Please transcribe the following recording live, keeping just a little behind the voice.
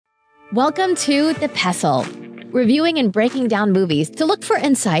Welcome to The Pestle, reviewing and breaking down movies to look for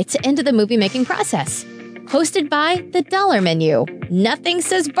insights into the movie-making process. Hosted by The Dollar Menu. Nothing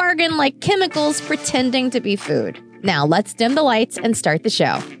says bargain like chemicals pretending to be food. Now let's dim the lights and start the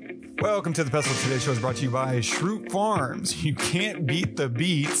show. Welcome to The Pestle. Today's show is brought to you by Schrute Farms. You can't beat the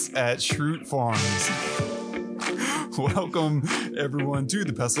beats at Schrute Farms. Welcome, everyone, to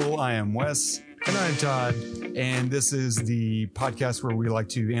The Pestle. I am Wes. And I'm Todd. And this is the podcast where we like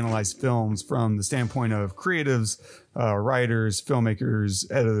to analyze films from the standpoint of creatives, writers, filmmakers,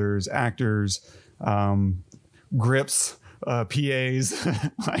 editors, actors, grips, PAs.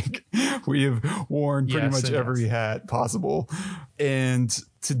 Like, we have worn pretty much every hat possible. And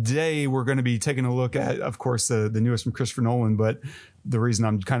today we're going to be taking a look at, of course, the newest from Christopher Nolan. But the reason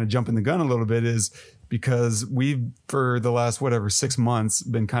I'm kind of jumping the gun a little bit is because we've, for the last, 6 months,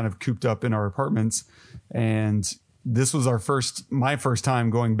 been kind of cooped up in our apartments. And this was my first time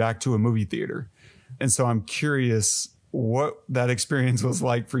going back to a movie theater. And so I'm curious what that experience was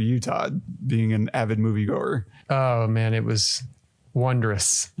like for you, Todd, being an avid moviegoer. Oh, man, it was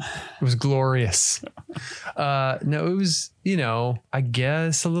wondrous. It was glorious. No, it was, I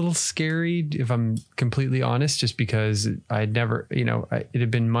guess a little scary, if I'm completely honest, just because I'd never, it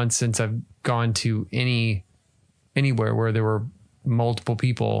had been months since I've gone to anywhere where there were multiple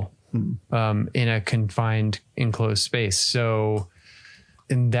people in a confined, enclosed space. So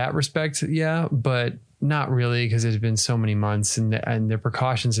in that respect, yeah, but not really, because it's been so many months, and the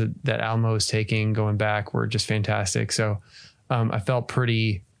precautions that Alamo is taking going back were just fantastic. So I felt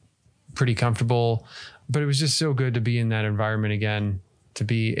pretty comfortable, but it was just so good to be in that environment again, to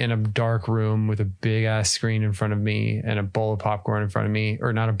be in a dark room with a big ass screen in front of me and a bowl of popcorn in front of me,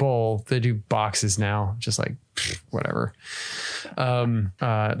 or not a bowl. They do boxes now, just like whatever.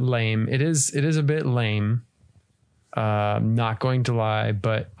 Lame. It is a bit lame. Not going to lie,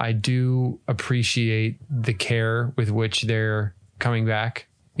 but I do appreciate the care with which they're coming back.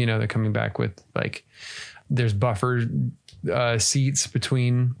 They're coming back with, like, there's buffer seats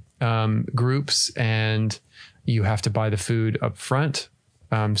between groups, and you have to buy the food up front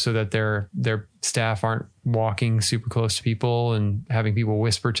so that their staff aren't walking super close to people and having people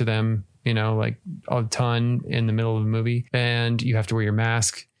whisper to them, like a ton in the middle of the movie. And you have to wear your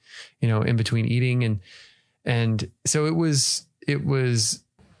mask, in between eating. And so it was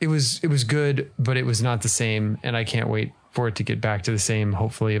good, but it was not the same. And I can't wait for it to get back to the same,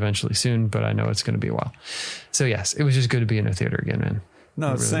 hopefully eventually soon, but I know it's going to be a while. So yes, it was just good to be in a theater again, man.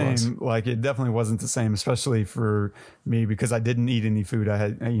 No, really same. Like, it definitely wasn't the same, especially for me, because I didn't eat any food. I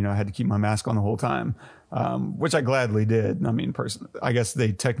had to keep my mask on the whole time, which I gladly did. I mean, personally, I guess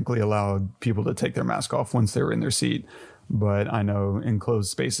they technically allowed people to take their mask off once they were in their seat. But I know enclosed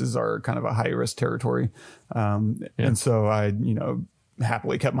spaces are kind of a high risk territory. And so I,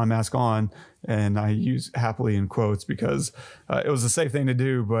 happily kept my mask on, and I use happily in quotes because it was a safe thing to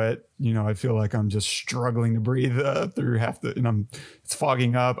do. But, I feel like I'm just struggling to breathe through it's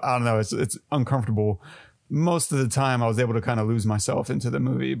fogging up. I don't know. It's uncomfortable. Most of the time I was able to kind of lose myself into the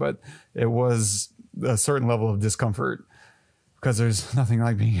movie, but it was a certain level of discomfort, because there's nothing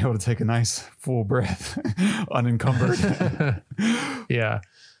like being able to take a nice full breath unencumbered. Yeah.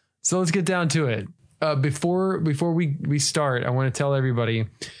 So let's get down to it. Before we start, I want to tell everybody,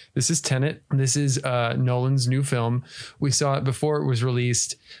 this is Tenet. This is Nolan's new film. We saw it before it was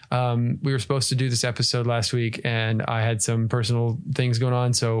released. We were supposed to do this episode last week, and I had some personal things going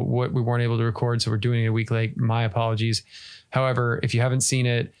on, so we weren't able to record. So we're doing it a week late. My apologies. However, if you haven't seen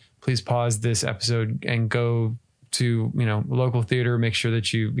it, please pause this episode and go to local theater. Make sure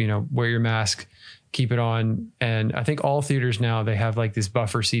that you wear your mask, keep it on. And I think all theaters now, they have like this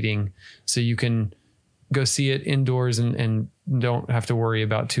buffer seating, so you can go see it indoors and don't have to worry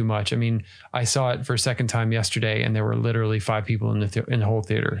about too much. I mean, I saw it for a second time yesterday, and there were literally 5 people in the whole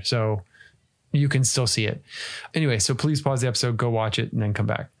theater, so you can still see it. Anyway, so please pause the episode, go watch it, and then come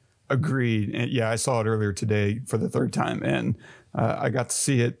back. Agreed. And yeah, I saw it earlier today for the 3rd time, and I got to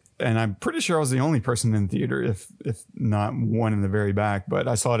see it. And I'm pretty sure I was the only person in the theater, if not one in the very back. But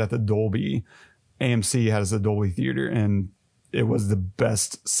I saw it at the Dolby. AMC has a Dolby theater, and it was the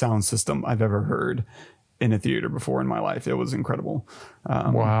best sound system I've ever heard in a theater before in my life. It was incredible.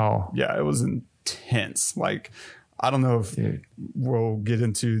 Wow. Yeah, it was intense. Like, I don't know if we'll get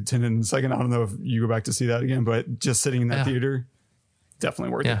into Tenet in a second. I don't know if you go back to see that again, but just sitting in that theater,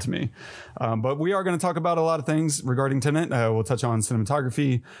 definitely worth it to me. But we are going to talk about a lot of things regarding Tenet. We'll touch on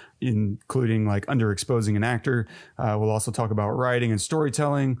cinematography, including like underexposing an actor. We'll also talk about writing and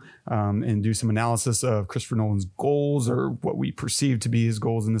storytelling, and do some analysis of Christopher Nolan's goals, or what we perceive to be his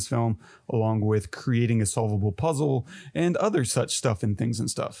goals in this film, along with creating a solvable puzzle and other such stuff and things and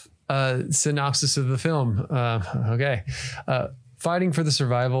stuff. Synopsis of the film. Okay. Fighting for the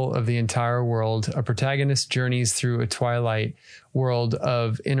survival of the entire world, a protagonist journeys through a twilight world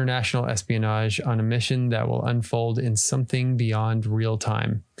of international espionage on a mission that will unfold in something beyond real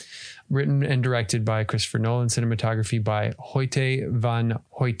time. Written and directed by Christopher Nolan, cinematography by Hoyte van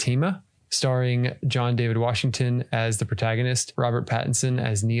Hoytema, starring John David Washington as the protagonist, Robert Pattinson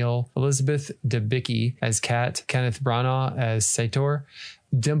as Neil, Elizabeth Debicki as Kat, Kenneth Branagh as Sator,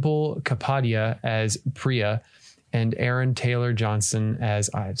 Dimple Kapadia as Priya, and Aaron Taylor Johnson as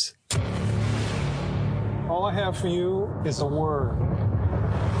Ives. All I have for you is a word.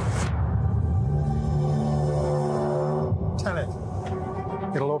 Tenet.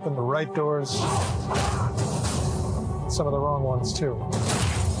 It'll open the right doors, some of the wrong ones too.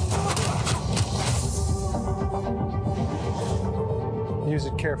 Use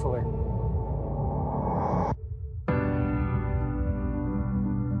it carefully.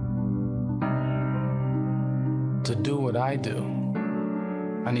 To do what I do,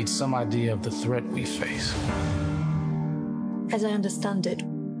 I need some idea of the threat we face. As I understand it,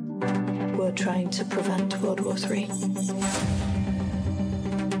 we're trying to prevent World War III.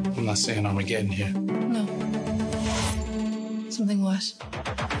 I'm not saying Armageddon here. No. Something worse.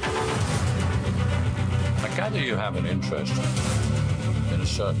 I gather you have an interest in a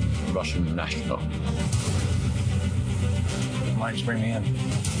certain Russian national. Why don't you bring me in?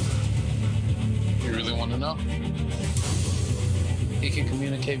 You really want to know? He can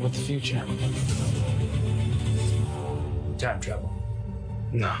communicate with the future. Time travel?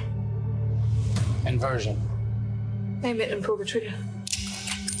 No. Inversion? Aim it and pull the trigger.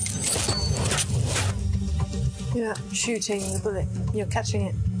 You're not shooting the bullet, you're catching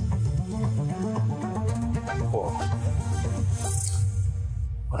it. Whoa.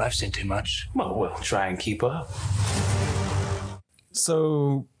 Well, I've seen too much. Well, we'll try and keep up.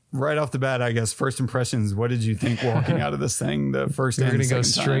 So right off the bat, I guess, first impressions, what did you think walking out of this thing the first time? We're going to go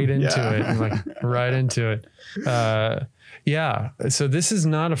straight into it, like right into it. Yeah. So this is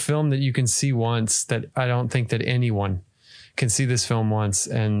not a film that you can see once. That I don't think that anyone can see this film once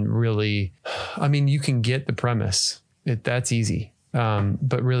and really, I mean, you can get the premise. That's easy.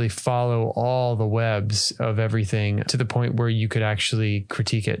 But really follow all the webs of everything to the point where you could actually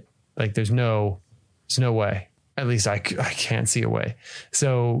critique it. Like there's no way. At least I can't see a way.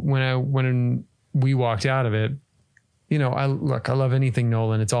 So when we walked out of it, you know, I love anything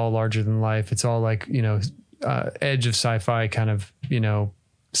Nolan. It's all larger than life. It's all like, you know, edge of sci-fi kind of, you know,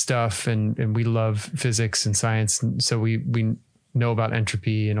 stuff. And we love physics and science. And so we know about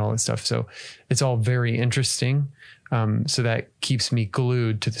entropy and all that stuff. So it's all very interesting. So that keeps me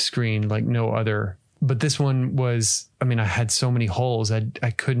glued to the screen like no other. But this one was, I mean, I had so many holes. I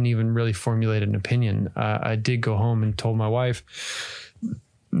couldn't even really formulate an opinion. I did go home and told my wife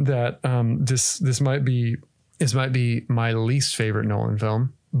that this might be my least favorite Nolan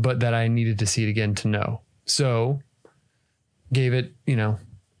film, but that I needed to see it again to know. So gave it, you know,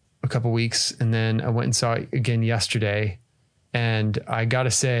 a couple weeks, and then I went and saw it again yesterday. And I got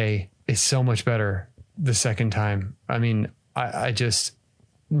to say, it's so much better the second time. I mean, I just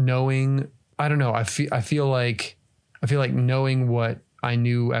knowing, I don't know. I feel like knowing what I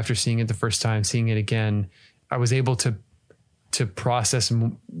knew after seeing it the first time, seeing it again, I was able to process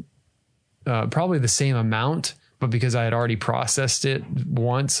probably the same amount, but because I had already processed it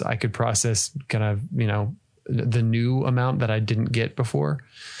once, I could process kind of, you know, the new amount that I didn't get before.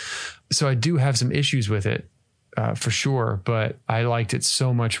 So I do have some issues with it for sure, but I liked it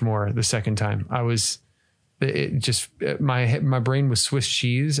so much more the second time. My brain was Swiss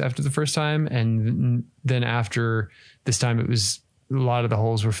cheese after the first time. And then after this time, it was a lot of the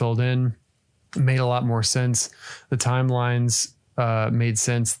holes were filled in. It made a lot more sense. The timelines made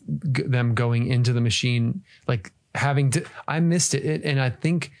sense. Them going into the machine, like I missed it. And I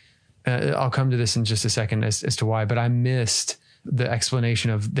think I'll come to this in just a second as to why, but I missed the explanation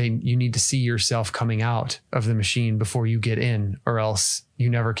of you need to see yourself coming out of the machine before you get in, or else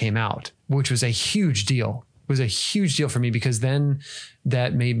you never came out, which was a huge deal. It was a huge deal for me, because then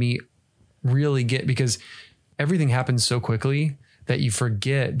that made me really because everything happens so quickly that you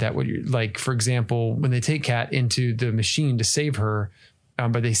forget that what you're like, for example, when they take Kat into the machine to save her,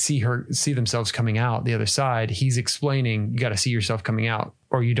 but they see themselves coming out the other side, he's explaining, you got to see yourself coming out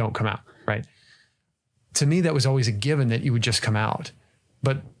or you don't come out. Right. To me, that was always a given that you would just come out.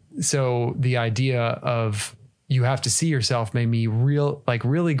 But so the idea of you have to see yourself made me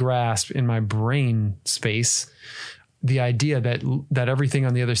really grasp in my brain space the idea that everything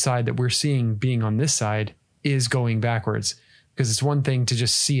on the other side that we're seeing being on this side is going backwards. Because it's one thing to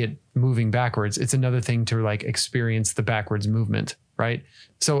just see it moving backwards. It's another thing to like experience the backwards movement, right?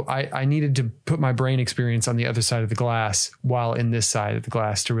 So I needed to put my brain experience on the other side of the glass while in this side of the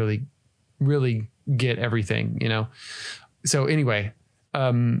glass to really, really get everything, you know? So anyway,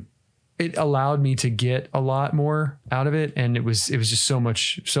 it allowed me to get a lot more out of it. And it was just so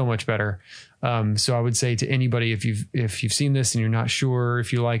much better. So I would say to anybody, if you've seen this and you're not sure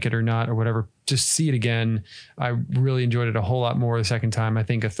if you like it or not or whatever, just see it again. I really enjoyed it a whole lot more the second time. I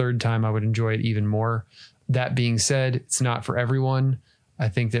think a third time I would enjoy it even more. That being said, it's not for everyone. I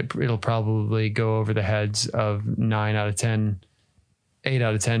think that it'll probably go over the heads of 8 out of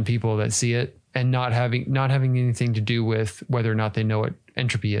 10 people that see it, and not having anything to do with whether or not they know what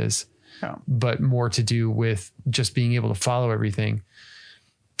entropy is, but more to do with just being able to follow everything.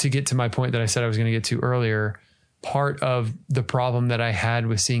 To get to my point that I said I was going to get to earlier, part of the problem that I had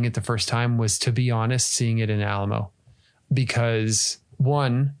with seeing it the first time was, to be honest, seeing it in Alamo, because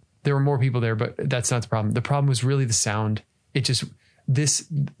one, there were more people there, but that's not the problem. The problem was really the sound. It just,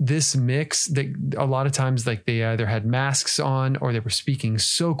 this mix that a lot of times, like, they either had masks on or they were speaking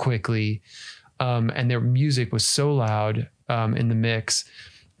so quickly, and their music was so loud in the mix.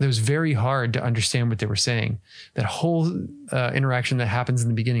 It was very hard to understand what they were saying. That whole interaction that happens in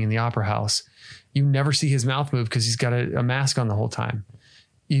the beginning in the opera house, you never see his mouth move because he's got a mask on the whole time.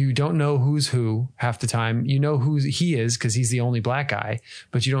 You don't know who's who half the time. You know who he is because he's the only black guy,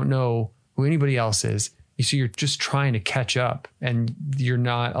 but you don't know who anybody else is. So you're just trying to catch up, and you're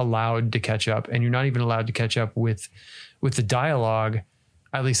not allowed to catch up, and you're not even allowed to catch up with the dialogue.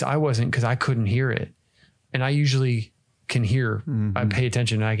 At least I wasn't, because I couldn't hear it. And I usually can hear, I pay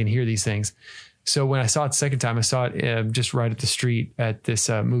attention and I can hear these things. So when I saw it the second time, I saw it just right at the street at this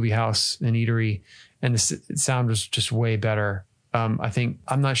movie house and eatery, and the sound was just way better. I think,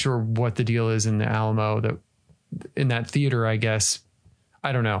 I'm not sure what the deal is in the Alamo, in that theater, I guess.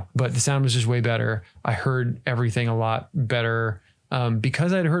 I don't know, but the sound was just way better. I heard everything a lot better.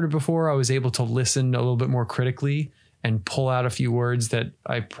 Because I'd heard it before, I was able to listen a little bit more critically and pull out a few words that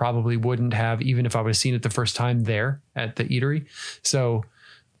I probably wouldn't have, even if I would have seen it the first time there at the eatery. So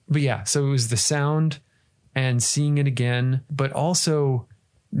it was the sound and seeing it again, but also,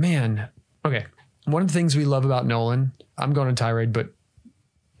 man, okay. One of the things we love about Nolan, I'm going on tirade, but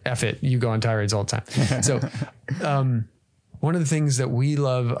F it, you go on tirades all the time. So, one of the things that we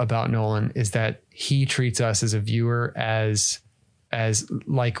love about Nolan is that he treats us as a viewer as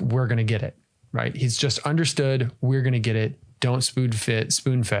like we're going to get it, right? He's just understood we're going to get it. Don't spoon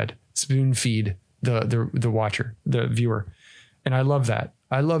feed the watcher, the viewer. And I love that.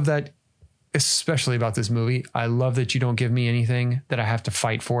 I love that, especially about this movie. I love that you don't give me anything that I have to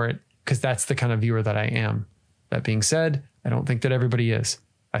fight for it, because that's the kind of viewer that I am. That being said, I don't think that everybody is.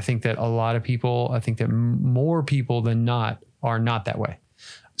 I think that a lot of people, I think that more people than not are not that way.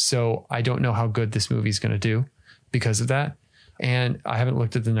 So I don't know how good this movie is going to do because of that. And I haven't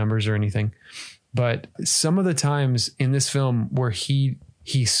looked at the numbers or anything, but some of the times in this film where he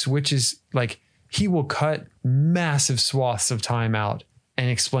switches, like, he will cut massive swaths of time out and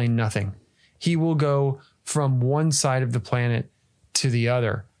explain nothing. He will go from one side of the planet to the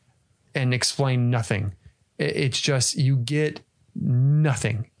other and explain nothing. It's just, you get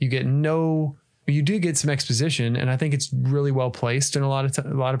nothing. You do get some exposition, and I think it's really well placed in a lot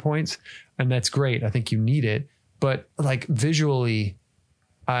of points, and that's great. I think you need it, but like visually,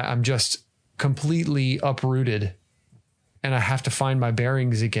 I'm just completely uprooted, and I have to find my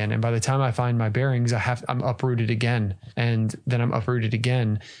bearings again. And by the time I find my bearings, I'm uprooted again, and then I'm uprooted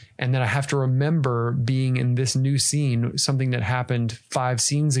again, and then I have to remember being in this new scene, something that happened 5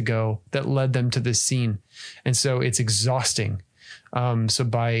 scenes ago that led them to this scene, and so it's exhausting. So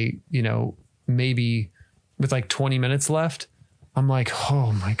by maybe with like 20 minutes left, I'm like,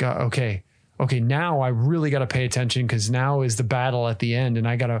 oh my God. Okay. Now I really got to pay attention, because now is the battle at the end, and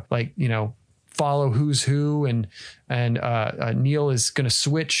I got to follow who's who. And Neil is going to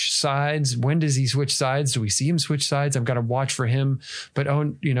switch sides. When does he switch sides? Do we see him switch sides? I've got to watch for him, but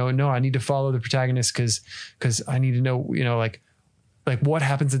no, I need to follow the protagonist because I need to know, like what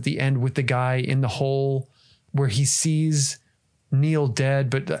happens at the end with the guy in the hole where he sees Neil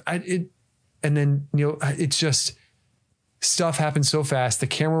dead, and then it's just, stuff happens so fast. The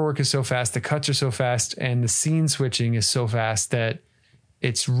camera work is so fast. The cuts are so fast, and the scene switching is so fast that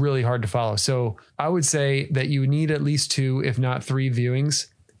it's really hard to follow. So I would say that you need at least 2, if not 3 viewings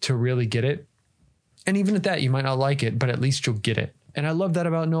to really get it. And even at that, you might not like it, but at least you'll get it. And I love that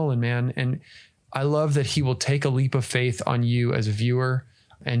about Nolan, man. And I love that he will take a leap of faith on you as a viewer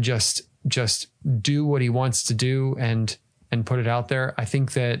and just do what he wants to do and put it out there. I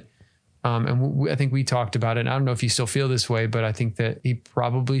think that, I think we talked about it. And I don't know if you still feel this way, but I think that he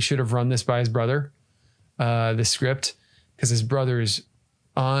probably should have run this by his brother, the script, because his brother is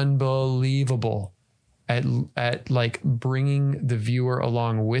unbelievable at like bringing the viewer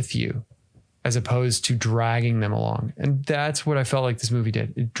along with you, as opposed to dragging them along. And that's what I felt like this movie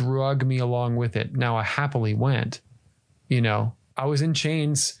did. It drug me along with it. Now I happily went, I was in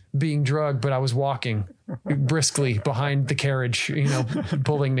chains being drugged, but I was walking briskly behind the carriage,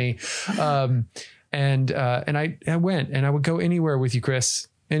 pulling me. And I went, and I would go anywhere with you, Chris,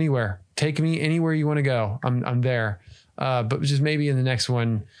 anywhere. Take me anywhere you want to go. I'm there. But just maybe in the next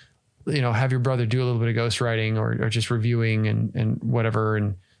one, have your brother do a little bit of ghostwriting or just reviewing and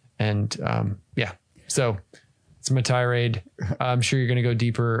whatever. Yeah. So it's my tirade. I'm sure you're going to go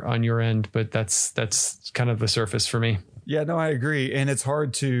deeper on your end, but that's kind of the surface for me. Yeah, no, I agree. And it's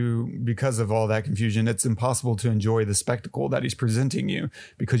hard because of all that confusion, it's impossible to enjoy the spectacle that he's presenting you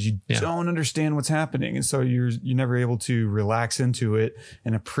because you don't understand what's happening. And so you're never able to relax into it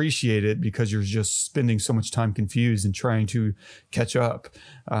and appreciate it because you're just spending so much time confused and trying to catch up.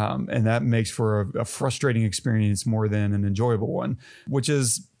 And that makes for a frustrating experience more than an enjoyable one, which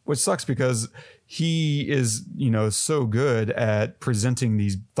sucks because he is, so good at presenting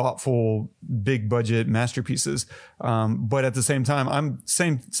these thoughtful, big budget masterpieces. But at the same time, I'm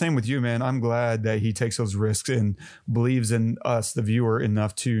same with you, man. I'm glad that he takes those risks and believes in us, the viewer,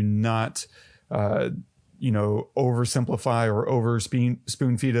 enough to not, oversimplify or over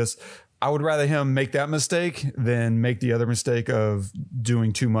spoon feed us. I would rather him make that mistake than make the other mistake of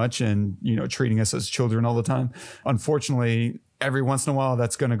doing too much and, treating us as children all the time. Unfortunately, every once in a while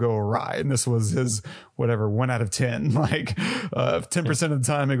that's going to go awry. And this was his, 1 out of 10, like, 10% of the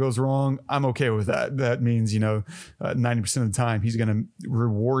time it goes wrong. I'm okay with that. That means, 90% of the time he's going to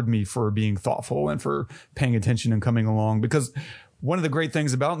reward me for being thoughtful and for paying attention and coming along. Because one of the great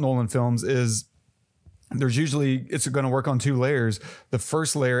things about Nolan films is it's going to work on 2 layers. The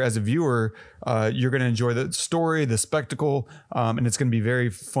first layer, as a viewer, you're going to enjoy the story, the spectacle, and it's going to be very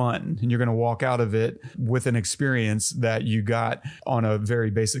fun. And you're going to walk out of it with an experience that you got on a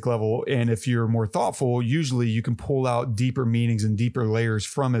very basic level. And if you're more thoughtful, usually you can pull out deeper meanings and deeper layers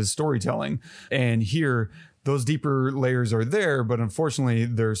from his storytelling. And here, those deeper layers are there, but unfortunately,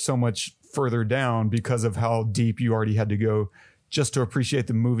 they're so much further down because of how deep you already had to go just to appreciate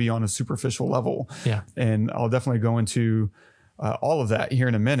the movie on a superficial level. Yeah. And I'll definitely go into all of that here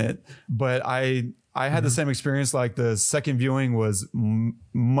in a minute. But I had the same experience. Like, the second viewing was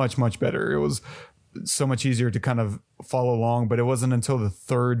much, much better. It was so much easier to kind of follow along, but it wasn't until the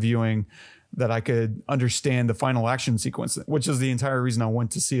third viewing that I could understand the final action sequence, which is the entire reason I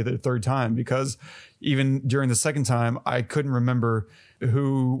went to see it the third time, because even during the second time, I couldn't remember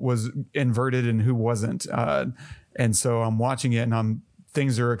who was inverted and who wasn't. And so I'm watching it and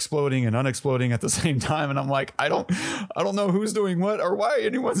things are exploding and unexploding at the same time. And I'm like, I don't know who's doing what or why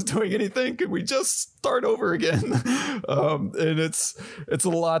anyone's doing anything. Could we just start over again? And it's a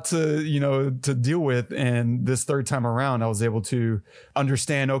lot to deal with. And this third time around, I was able to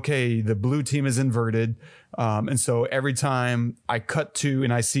understand, okay, the blue team is inverted. And so every time I cut to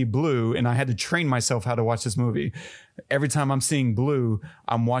and I see blue, and I had to train myself how to watch this movie. Every time I'm seeing blue,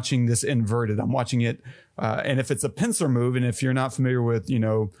 I'm watching this inverted. I'm watching it. And if it's a pincer move, and if you're not familiar with,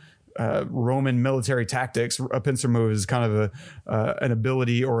 Roman military tactics, a pincer move is kind of an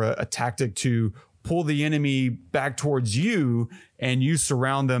ability or a tactic to pull the enemy back towards you, and you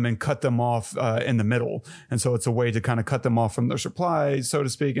surround them and cut them off in the middle. And so it's a way to kind of cut them off from their supply, so to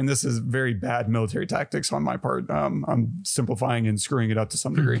speak. And this is very bad military tactics on my part. I'm simplifying and screwing it up to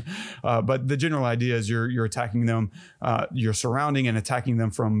some degree. But the general idea is you're attacking them, you're surrounding and attacking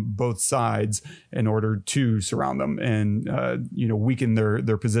them from both sides in order to surround them and, weaken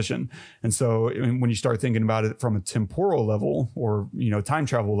their position. And so when you start thinking about it from a temporal level or, time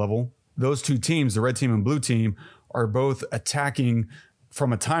travel level, those 2 teams, the red team and blue team, are both attacking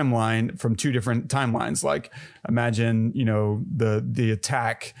from a timeline, from 2 different timelines. Like, imagine, the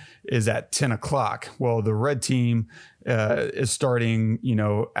attack is at 10 o'clock. Well, the red team is starting,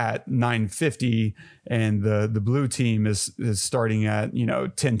 at 9:50, and the blue team is starting at,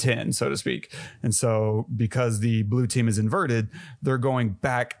 10:10, so to speak. And so because the blue team is inverted, they're going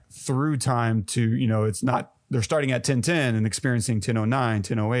back through time to, they're starting at 10:10 and experiencing 10:09,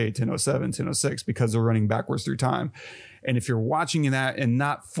 10:08, 10:07, 10:06 because they're running backwards through time. And if you're watching that and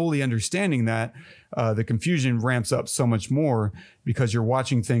not fully understanding that, the confusion ramps up so much more because you're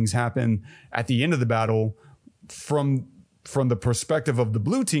watching things happen at the end of the battle from from the perspective of the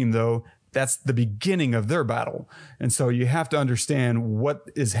blue team, though, that's the beginning of their battle. And so you have to understand what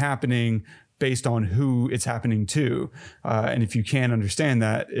is happening based on who it's happening to. And if you can't understand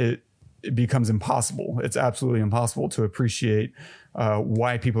that, it becomes impossible. It's absolutely impossible to appreciate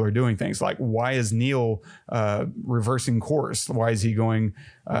why people are doing things. Like, why is Neil reversing course? Why is he going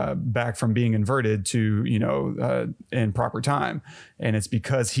back from being inverted to, in proper time? And it's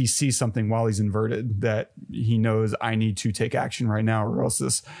because he sees something while he's inverted that he knows, I need to take action right now, or else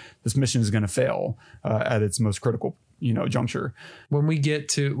this mission is going to fail at its most critical, juncture. When we get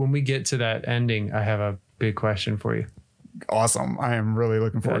to that ending, I have a big question for you. Awesome. I am really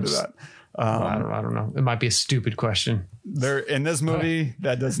looking forward to that. I don't know. It might be a stupid question. There in this movie,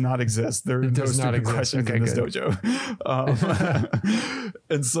 that does not exist. There are no stupid questions in this dojo.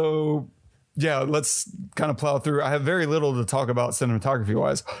 And so, yeah, let's kind of plow through. I have very little to talk about cinematography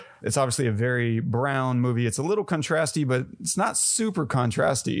wise. It's obviously a very brown movie. It's a little contrasty, but it's not super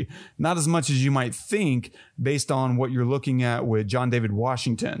contrasty. Not as much as you might think based on what you're looking at with John David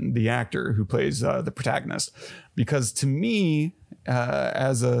Washington, the actor who plays the protagonist. Because to me,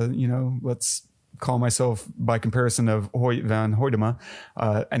 as a, let's call myself, by comparison of Hoyt van Hoytema,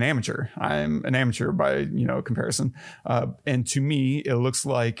 an amateur. I'm an amateur by, comparison. And to me, it looks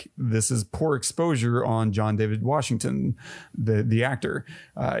like this is poor exposure on John David Washington, the actor.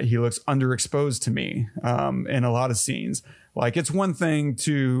 He looks underexposed to me in a lot of scenes. Like, it's one thing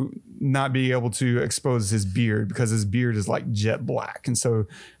to not be able to expose his beard because his beard is like jet black. And so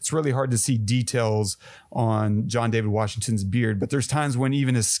it's really hard to see details on John David Washington's beard. But there's times when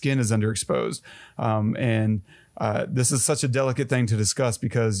even his skin is underexposed. This is such a delicate thing to discuss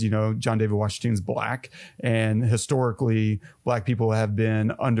because, John David Washington's black, and historically black people have been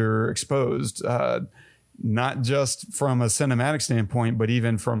underexposed. Not just from a cinematic standpoint, but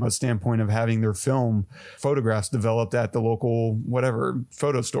even from a standpoint of having their film photographs developed at the local, whatever,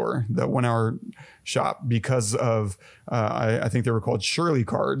 photo store, the 1 hour shop, because of, I think they were called Shirley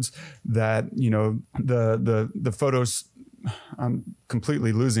cards that, the photos, I'm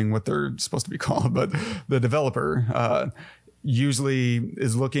completely losing what they're supposed to be called, but the developer, usually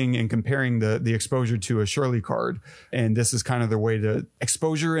is looking and comparing the exposure to a Shirley card. And this is kind of the way to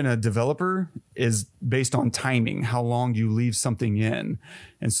exposure in a developer is based on timing, how long you leave something in.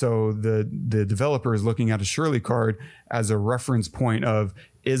 And so the developer is looking at a Shirley card as a reference point of,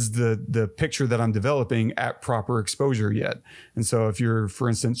 is the picture that I'm developing at proper exposure yet? And so if you're, for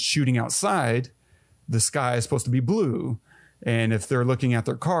instance, shooting outside, the sky is supposed to be blue. And if they're looking at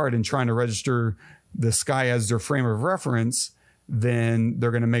their card and trying to register the sky as their frame of reference, then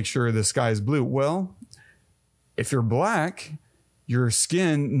they're going to make sure the sky is blue. Well, if you're black, your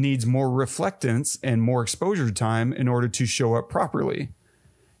skin needs more reflectance and more exposure time in order to show up properly.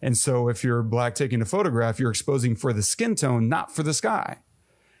 And so if you're black taking a photograph, you're exposing for the skin tone, not for the sky.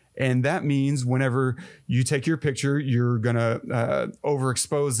 And that means whenever you take your picture, you're going to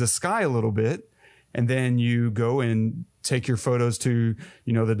overexpose the sky a little bit. And then you go and take your photos to,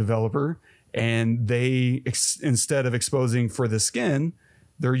 the developer. And they, instead of exposing for the skin,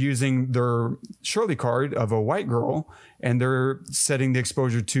 they're using their Shirley card of a white girl, and they're setting the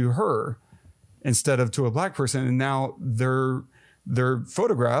exposure to her instead of to a black person. And now their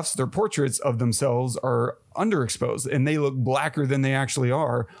photographs, their portraits of themselves are underexposed, and they look blacker than they actually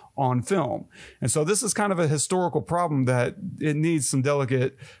are on film. And so this is kind of a historical problem that it needs some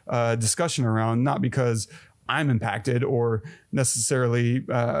delicate discussion around, not because I'm impacted or necessarily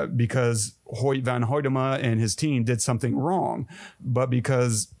because Hoyt van Hoytema and his team did something wrong, but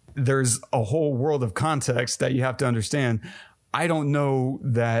because there's a whole world of context that you have to understand. I don't know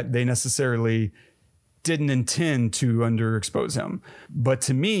that they necessarily didn't intend to underexpose him. But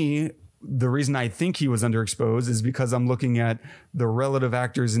to me, the reason I think he was underexposed is because I'm looking at the relative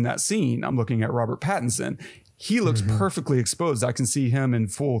actors in that scene. I'm looking at Robert Pattinson. He looks perfectly exposed. I can see him in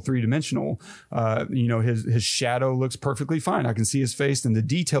full 3-dimensional. His shadow looks perfectly fine. I can see his face and the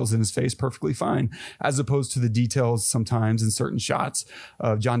details in his face perfectly fine, as opposed to the details sometimes in certain shots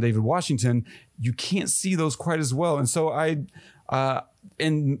of John David Washington. You can't see those quite as well. And so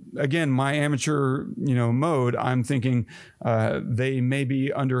and again, my amateur, mode, I'm thinking they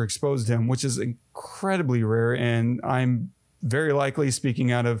maybe underexposed him, which is incredibly rare. And I'm very likely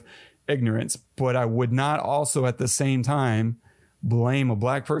speaking out of ignorance, but I would not also at the same time blame a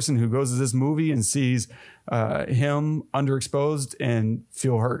black person who goes to this movie and sees him underexposed and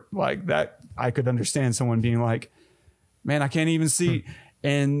feel hurt like that. I could understand someone being like, man, I can't even see.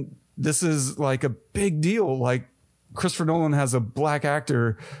 And this is like a big deal. Like, Christopher Nolan has a black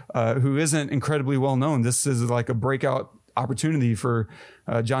actor who isn't incredibly well known. This is like a breakout opportunity for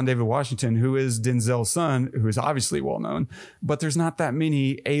John David Washington, who is Denzel's son, who is obviously well known, but there's not that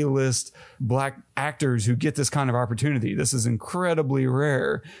many A-list black actors who get this kind of opportunity. This is incredibly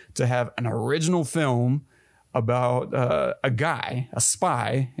rare to have an original film about a guy, a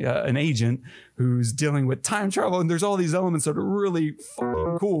spy, an agent who's dealing with time travel. And there's all these elements that are really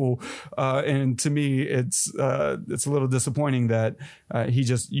fucking cool. And to me, it's a little disappointing that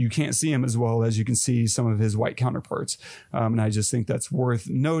you can't see him as well as you can see some of his white counterparts. And I just think that's worth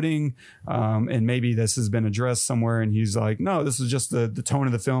noting. And maybe this has been addressed somewhere and he's like, no, this is just the tone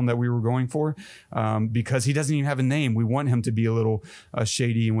of the film that we were going for. Because he doesn't even have a name. We want him to be a little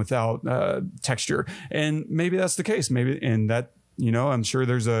shady and without texture. And maybe that's the case. I'm sure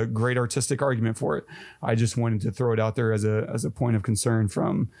there's a great artistic argument for it. I just wanted to throw it out there as a point of concern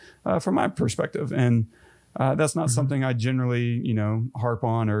from my perspective. And that's not something I generally, harp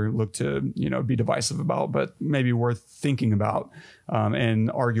on or look to, be divisive about, but maybe worth thinking about and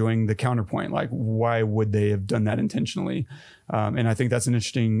arguing the counterpoint. Like, why would they have done that intentionally? And I think that's an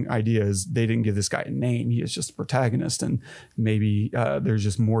interesting idea is they didn't give this guy a name. He is just a protagonist and maybe there's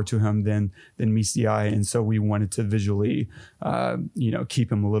just more to him than meets the eye. And so we wanted to visually,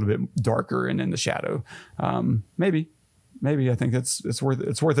 keep him a little bit darker and in the shadow. Maybe I think it's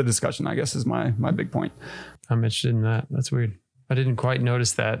worth a discussion, I guess, is my big point. I'm interested in that. That's weird. I didn't quite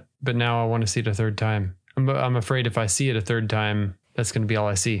notice that, but now I want to see it a third time. I'm afraid if I see it a third time, that's going to be all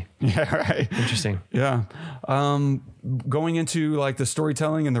I see. Yeah, right. Interesting. Yeah. Going into like the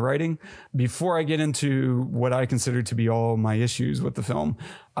storytelling and the writing, before I get into what I consider to be all my issues with the film,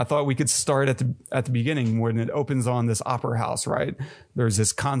 I thought we could start at the beginning when it opens on this opera house, right? There's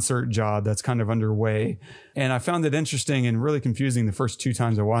this concert job that's kind of underway. And I found it interesting and really confusing the first 2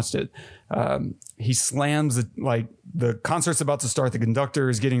 times I watched it. He slams the concert's about to start. The conductor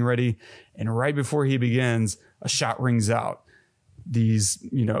is getting ready. And right before he begins, a shot rings out. These,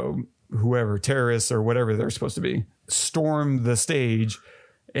 whoever, terrorists or whatever they're supposed to be, storm the stage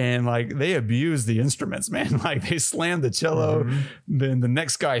and like they abuse the instruments, man. Like they slam the cello, then the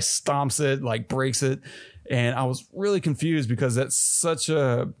next guy stomps it, like breaks it. And I was really confused because that's such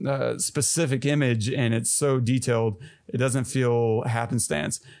a specific image and it's so detailed. It doesn't feel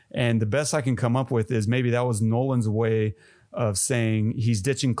happenstance. And the best I can come up with is maybe that was Nolan's way of saying he's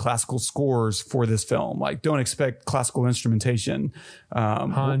ditching classical scores for this film. Like, don't expect classical instrumentation.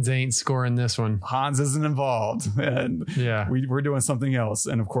 Hans ain't scoring this one. Hans isn't involved. And yeah, we're doing something else.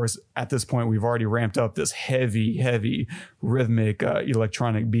 And of course, at this point, we've already ramped up this heavy rhythmic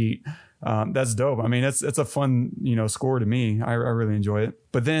electronic beat. That's dope. I mean, it's a fun, score to me. I really enjoy it.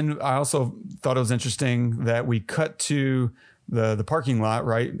 But then I also thought it was interesting that we cut to the parking lot,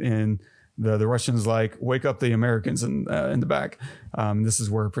 right? And the Russians wake up the Americans in the back. This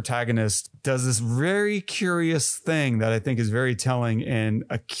is where protagonist does this very curious thing that I think is very telling and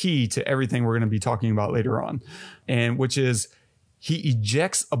a key to everything we're going to be talking about later on. And which is he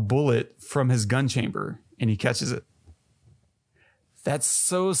ejects a bullet from his gun chamber and he catches it. That's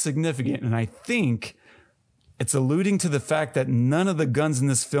so significant. And I think it's alluding to the fact that none of the guns in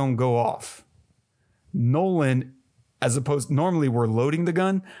this film go off. Nolan, as opposed, normally we're loading the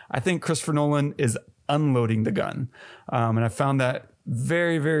gun. I think Christopher Nolan is unloading the gun. And I found that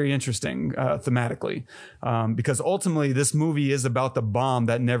very, very interesting thematically, because ultimately this movie is about the bomb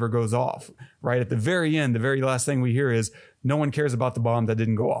that never goes off, right? At the very end, the very last thing we hear is no one cares about the bomb that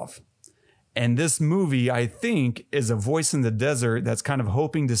didn't go off. And this movie, I think, is a voice in the desert that's kind of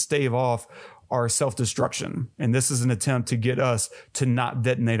hoping to stave off our self-destruction. And this is an attempt to get us to not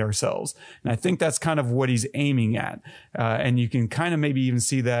detonate ourselves. And I think that's kind of what he's aiming at. And you can kind of maybe even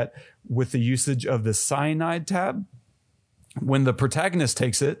see that with the usage of the cyanide tab. When the protagonist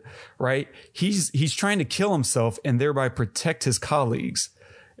takes it, right, he's trying to kill himself and thereby protect his colleagues.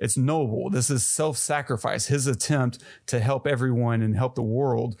 It's noble. This is self-sacrifice, his attempt to help everyone and help the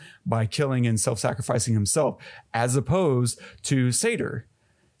world by killing and self-sacrificing himself, as opposed to Sator.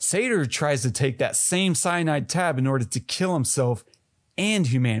 Sator tries to take that same cyanide tab in order to kill himself and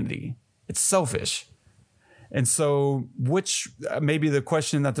humanity. It's selfish. And so maybe the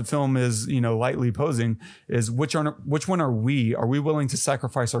question that the film is, lightly posing is which one are we? Are we willing to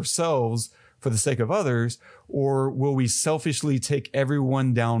sacrifice ourselves for the sake of others, or will we selfishly take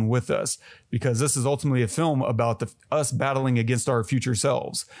everyone down with us? Because this is ultimately a film about us battling against our future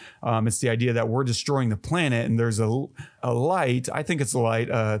selves. It's the idea that we're destroying the planet and there's a light, I think it's a light,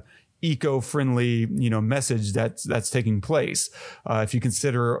 eco-friendly, message that's taking place. If you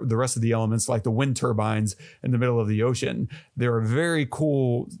consider the rest of the elements, like the wind turbines in the middle of the ocean, they're a very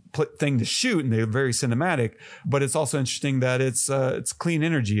cool thing to shoot and they're very cinematic, but it's also interesting that it's clean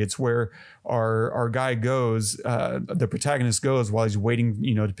energy. It's where our guy goes, the protagonist goes while he's waiting,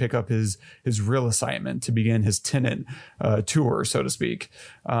 to pick up his real assignment to begin his Tenet tour, so to speak.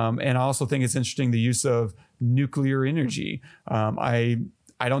 And I also think it's interesting the use of nuclear energy.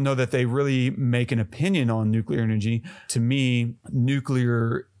 I don't know that they really make an opinion on nuclear energy. To me,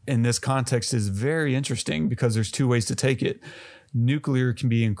 nuclear in this context is very interesting because there's two ways to take it. Nuclear can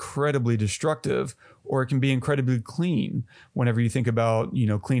be incredibly destructive, or it can be incredibly clean. Whenever you think about,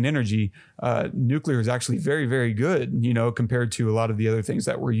 clean energy, nuclear is actually very, very good, compared to a lot of the other things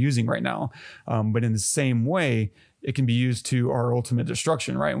that we're using right now. But in the same way, it can be used to our ultimate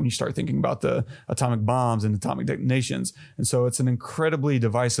destruction, right? When you start thinking about the atomic bombs and atomic detonations. And so it's an incredibly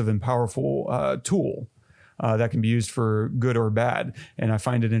divisive and powerful tool that can be used for good or bad. And I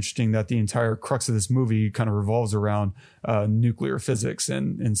find it interesting that the entire crux of this movie kind of revolves around nuclear physics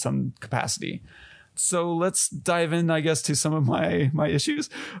in some capacity. So let's dive in, I guess, to some of my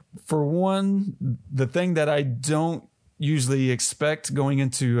issues. For one, the thing that I don't usually expect going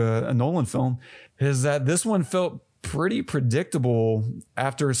into a Nolan film is that this one felt pretty predictable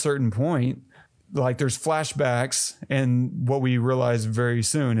after a certain point. Like there's flashbacks, and what we realize very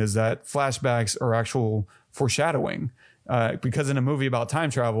soon is that flashbacks are actual foreshadowing. Because in a movie about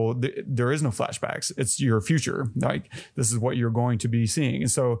time travel, there is no flashbacks. It's your future. Like this is what you're going to be seeing. And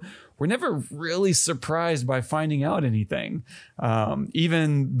so we're never really surprised by finding out anything.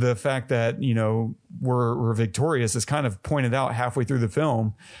 Even the fact that, we're victorious is kind of pointed out halfway through the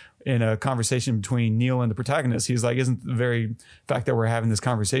film in a conversation between Neil and the protagonist. He's like, isn't the very fact that we're having this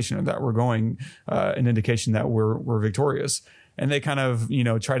conversation or that we're going an indication that we're victorious? And they kind of,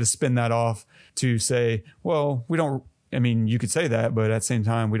 try to spin that off to say, well, you could say that, but at the same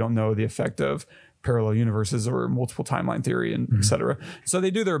time, we don't know the effect of parallel universes or multiple timeline theory and et cetera. So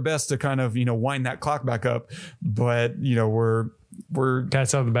they do their best to kind of, wind that clock back up. But, we're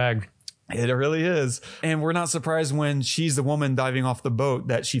Cat's out of the bag. It really is. And we're not surprised when she's the woman diving off the boat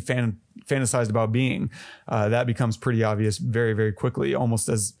that she fantasized about being. That becomes pretty obvious very, very quickly. Almost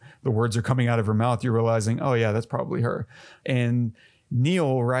as the words are coming out of her mouth, you're realizing, oh yeah, that's probably her. And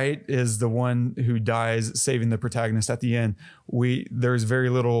Neil, right, is the one who dies saving the protagonist at the end. There's very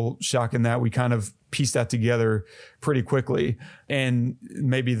little shock in that. We kind of piece that together pretty quickly. And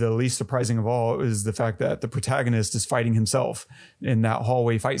maybe the least surprising of all is the fact that the protagonist is fighting himself in that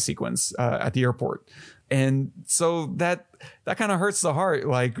hallway fight sequence at the airport. And so that kind of hurts the heart,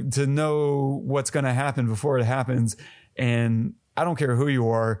 like to know what's going to happen before it happens. And I don't care who you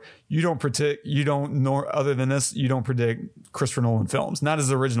are. You don't predict Christopher Nolan films, not his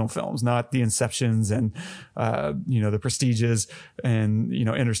original films, not the Inceptions and, the Prestiges and,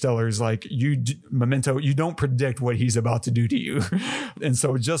 Interstellars, like Memento, you don't predict what he's about to do to you. And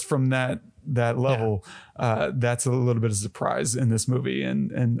so just from that level, that's a little bit of a surprise in this movie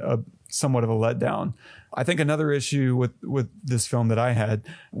and somewhat of a letdown. I think another issue with this film that I had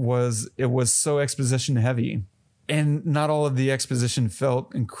was it was so exposition heavy. And not all of the exposition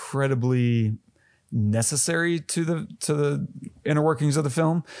felt incredibly necessary to the inner workings of the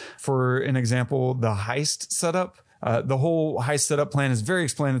film. For an example, the heist setup. The whole heist setup plan is very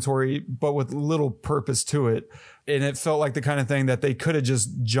explanatory, but with little purpose to it. And it felt like the kind of thing that they could have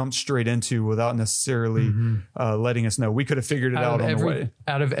just jumped straight into without necessarily letting us know. We could have figured it out on the way.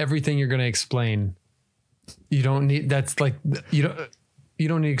 Out of everything you're going to explain, you don't need. That's like you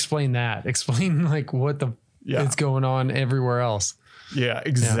don't need to explain that. Explain like what the. Yeah. It's going on everywhere else. Yeah,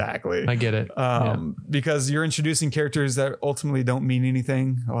 exactly. Yeah, I get it. Because you're introducing characters that ultimately don't mean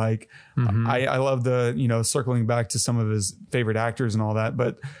anything. Like I love the, circling back to some of his favorite actors and all that,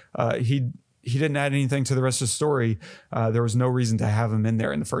 but he didn't add anything to the rest of the story. There was no reason to have him in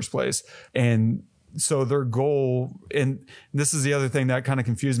there in the first place. And so their goal, and this is the other thing that kind of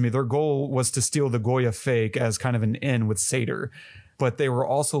confused me, their goal was to steal the Goya fake as kind of an in with Sator. But they were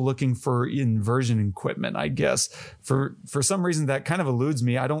also looking for inversion equipment, I guess. For some reason, that kind of eludes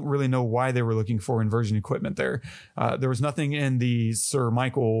me. I don't really know why they were looking for inversion equipment there. There was nothing in the Sir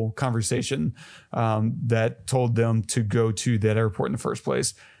Michael conversation that told them to go to that airport in the first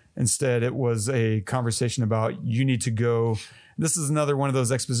place. Instead, it was a conversation about you need to go. This is another one of those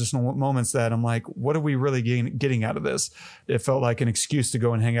expositional moments that I'm like, what are we really getting out of this? It felt like an excuse to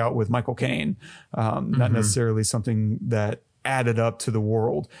go and hang out with Michael Caine, not necessarily something that added up to the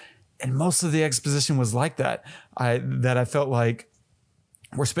world. And most of the exposition was like that. I felt like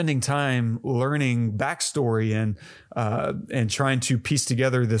we're spending time learning backstory and trying to piece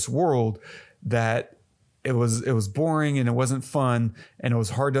together this world that it was boring and it wasn't fun and it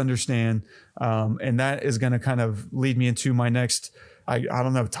was hard to understand. And that is going to kind of lead me into my next, I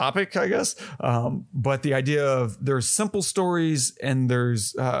don't know, topic, I guess. But the idea of there's simple stories and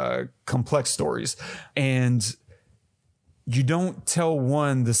there's complex stories, and you don't tell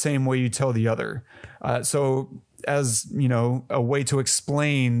one the same way you tell the other. So as you know, a way to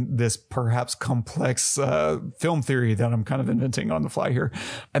explain this perhaps complex film theory that I'm kind of inventing on the fly here,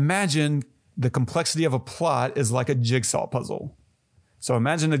 imagine the complexity of a plot is like a jigsaw puzzle. So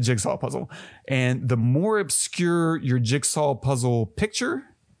imagine a jigsaw puzzle, and the more obscure your jigsaw puzzle picture,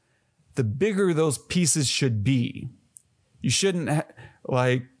 the bigger those pieces should be. You shouldn't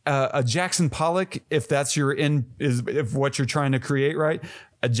like a Jackson Pollock, if that's your if what you're trying to create, right?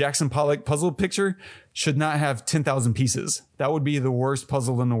 A Jackson Pollock puzzle picture should not have 10,000 pieces. That would be the worst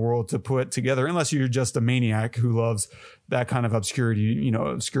puzzle in the world to put together, unless you're just a maniac who loves that kind of obscurity,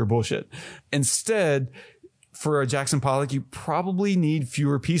 obscure bullshit. Instead, for a Jackson Pollock, you probably need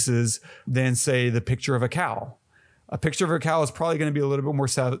fewer pieces than, say, the picture of a cow. A picture of a cow is probably going to be a little bit more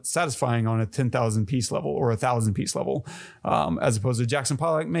satisfying on a 10,000 piece level or 1,000 piece level, as opposed to Jackson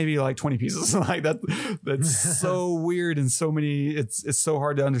Pollock, maybe like 20 pieces. Like that. That's so weird, and so many. It's so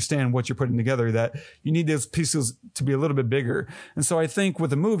hard to understand what you're putting together that you need those pieces to be a little bit bigger. And so I think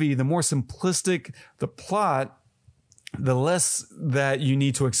with a movie, the more simplistic the plot, the less that you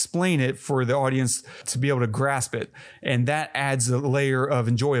need to explain it for the audience to be able to grasp it. And that adds a layer of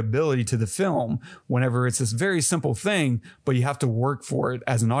enjoyability to the film whenever it's this very simple thing, but you have to work for it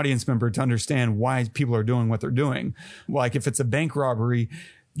as an audience member to understand why people are doing what they're doing. Like if it's a bank robbery,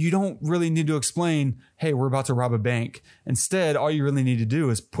 you don't really need to explain, hey, we're about to rob a bank. Instead, all you really need to do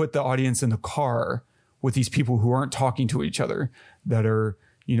is put the audience in the car with these people who aren't talking to each other, that are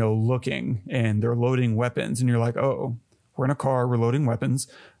looking, and they're loading weapons, and you're like, oh, we're in a car, we're loading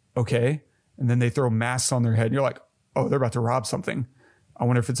weapons. Okay. And then they throw masks on their head and you're like, oh, they're about to rob something. I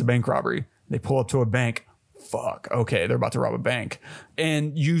wonder if it's a bank robbery. They pull up to a bank. Fuck. Okay. They're about to rob a bank.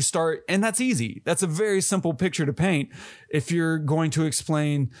 And you start, and that's easy. That's a very simple picture to paint. If you're going to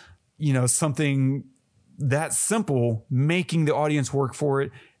explain, something that simple, making the audience work for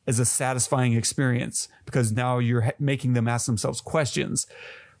it is a satisfying experience, because now you're making them ask themselves questions.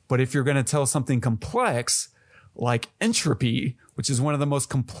 But if you're going to tell something complex, like entropy, which is one of the most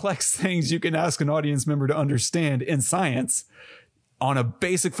complex things you can ask an audience member to understand in science, on a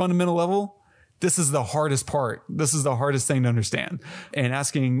basic fundamental level, this is the hardest part. This is the hardest thing to understand. And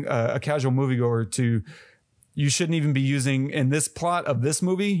asking a casual moviegoer you shouldn't even be using, in this plot of this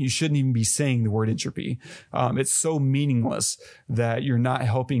movie, you shouldn't even be saying the word entropy. It's so meaningless that you're not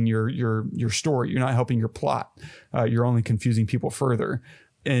helping your story. You're not helping your plot. You're only confusing people further.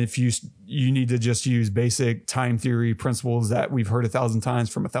 And if you need to just use basic time theory principles that we've heard 1,000 times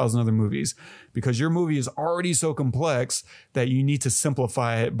from 1,000 other movies, because your movie is already so complex that you need to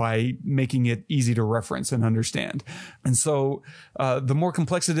simplify it by making it easy to reference and understand. And so the more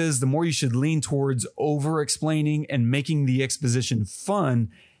complex it is, the more you should lean towards over explaining and making the exposition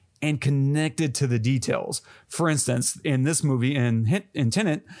fun and connected to the details. For instance, in this movie, in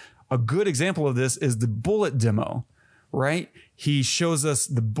Tenet, a good example of this is the bullet demo. Right? He shows us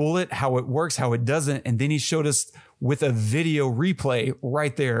the bullet, how it works, how it doesn't. And then he showed us with a video replay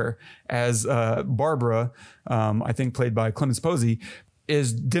right there as Barbara, I think played by Clemens Posey,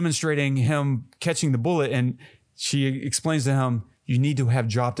 is demonstrating him catching the bullet. And she explains to him, you need to have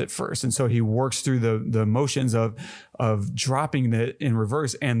dropped it first. And so he works through the motions of dropping it in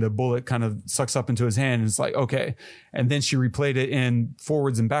reverse, and the bullet kind of sucks up into his hand. And it's like, okay. And then she replayed it in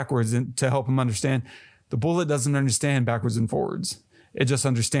forwards and backwards to help him understand. The bullet doesn't understand backwards and forwards. It just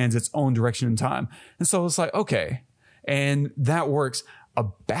understands its own direction in time. And so it's like, okay. And that works. A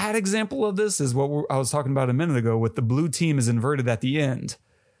bad example of this is what I was talking about a minute ago, with the blue team is inverted at the end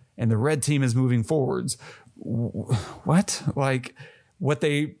and the red team is moving forwards. What? Like what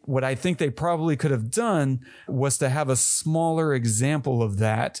I think they probably could have done was to have a smaller example of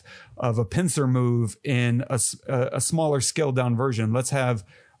that, of a pincer move in a smaller scaled down version. Let's have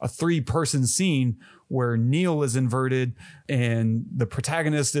a 3-person scene where Neil is inverted and the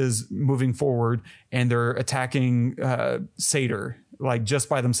protagonist is moving forward and they're attacking Sater, like just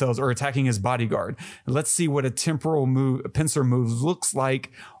by themselves, or attacking his bodyguard. And let's see what a pincer move looks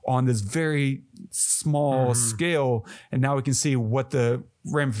like on this very small scale. And now we can see what the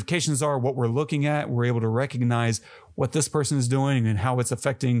ramifications are, what we're looking at. We're able to recognize what this person is doing and how it's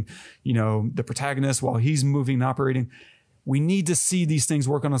affecting, the protagonist while he's moving and operating. We need to see these things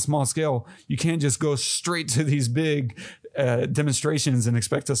work on a small scale. You can't just go straight to these big demonstrations and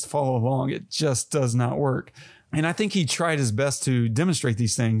expect us to follow along. It just does not work. And I think he tried his best to demonstrate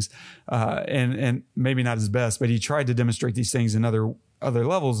these things, and maybe not his best, but he tried to demonstrate these things in other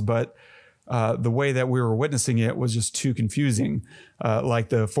levels. But the way that we were witnessing it was just too confusing. Like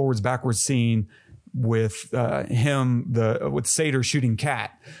the forwards backwards scene with with Sator shooting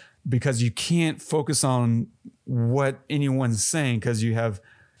Kat, because you can't focus on what anyone's saying because you have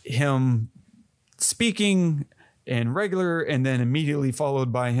him speaking in regular and then immediately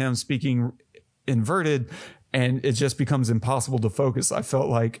followed by him speaking inverted, and it just becomes impossible to focus. I felt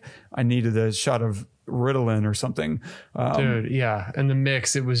like I needed a shot of Ritalin or something. Dude, yeah. And the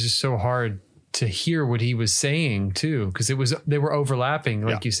mix, it was just so hard to hear what he was saying too, because they were overlapping,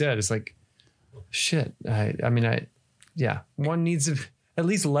 like you said. It's like, shit. One needs to at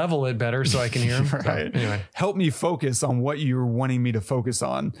least level it better so I can hear him. Right. Anyway, help me focus on what you're wanting me to focus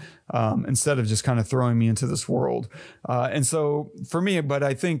on, instead of just kind of throwing me into this world. And so for me, but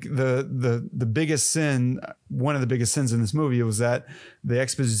I think the biggest sin, one of the biggest sins in this movie was that the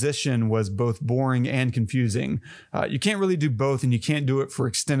exposition was both boring and confusing. You can't really do both, and you can't do it for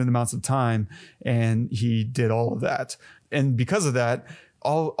extended amounts of time. And he did all of that. And because of that,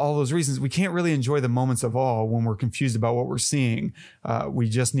 all those reasons, we can't really enjoy the moments of awe when we're confused about what we're seeing. We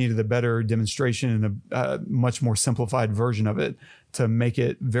just needed a better demonstration and a much more simplified version of it to make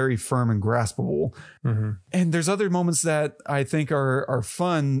it very firm and graspable. Mm-hmm. And there's other moments that I think are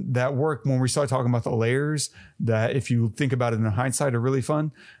fun that work when we start talking about the layers that, if you think about it in hindsight, are really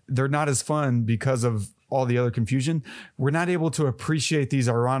fun. They're not as fun because of all the other confusion. We're not able to appreciate these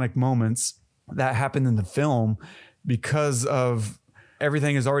ironic moments that happen in the film because of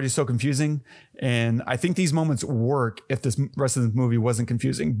everything is already so confusing. And I think these moments work if this rest of the movie wasn't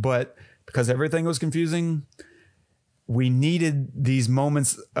confusing, but because everything was confusing, we needed these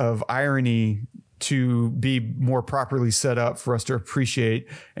moments of irony to be more properly set up for us to appreciate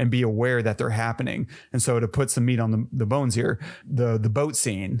and be aware that they're happening. And so to put some meat on the bones here, the boat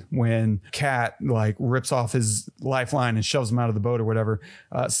scene when Kat like rips off his lifeline and shoves him out of the boat or whatever,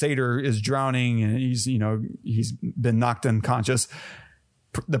 Sator is drowning and he's been knocked unconscious.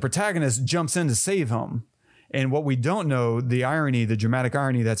 The protagonist jumps in to save him. And what we don't know, the irony, the dramatic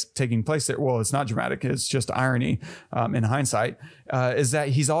irony that's taking place there, well, it's not dramatic, it's just irony in hindsight, is that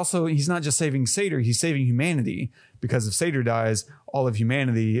he's not just saving Sator, he's saving humanity. Because if Sator dies, all of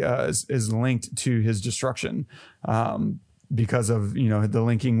humanity is linked to his destruction. Because of the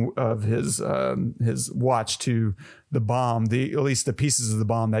linking of his watch to the bomb, at least the pieces of the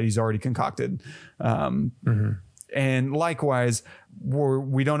bomb that he's already concocted. Mm-hmm. And likewise,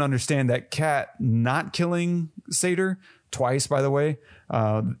 we don't understand that Kat not killing Sator twice, by the way,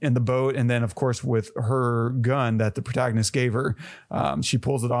 in the boat. And then, of course, with her gun that the protagonist gave her, she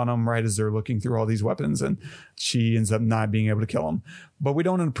pulls it on him right as they're looking through all these weapons, and she ends up not being able to kill him. But we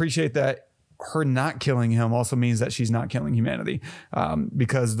don't appreciate that her not killing him also means that she's not killing humanity,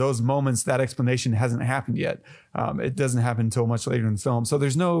 because those moments, that explanation hasn't happened yet. It doesn't happen until much later in the film. So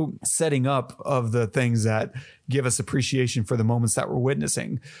there's no setting up of the things that give us appreciation for the moments that we're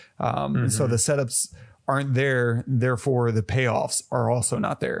witnessing. And so the setups aren't there. Therefore, the payoffs are also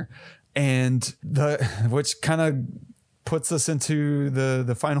not there. And which kind of puts us into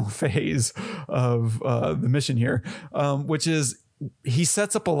the final phase of the mission here, which is, he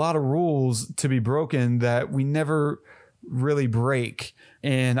sets up a lot of rules to be broken that we never really break.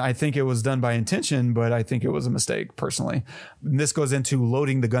 And I think it was done by intention, but I think it was a mistake personally. And this goes into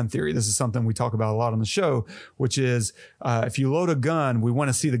loading the gun theory. This is something we talk about a lot on the show, which is if you load a gun, we want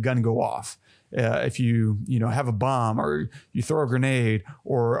to see the gun go off. If you have a bomb or you throw a grenade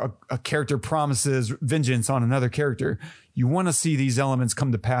or a character promises vengeance on another character, you want to see these elements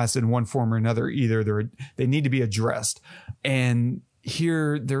come to pass in one form or another. Either they need to be addressed, and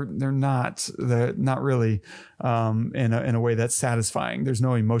here they're not really in a way that's satisfying. There's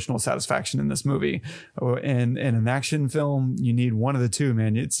no emotional satisfaction in this movie. In an action film, you need one of the two,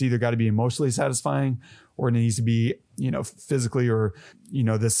 man. It's either got to be emotionally satisfying or it needs to be, physically, or,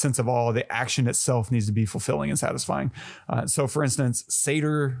 this sense of awe, the action itself needs to be fulfilling and satisfying. So for instance,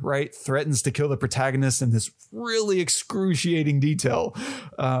 Sator, right, threatens to kill the protagonist in this really excruciating detail,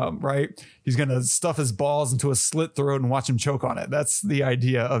 right? He's going to stuff his balls into a slit throat and watch him choke on it. That's the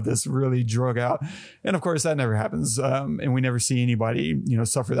idea of this really drug out. And of course that never happens. And we never see anybody,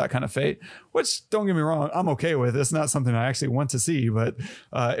 suffer that kind of fate, which, don't get me wrong, I'm okay with. It's not something I actually want to see, but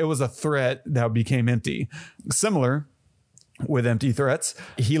it was a threat that became empty. Similar with empty threats,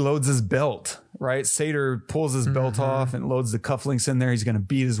 he loads his belt, right? Sator pulls his belt off and loads the cufflinks in there. He's going to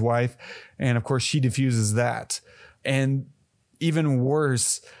beat his wife. And of course she diffuses that. And even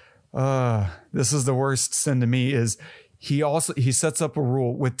worse, this is the worst sin to me, is he sets up a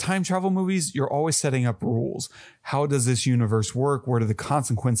rule. With time travel movies, you're always setting up rules. How does this universe work? What are the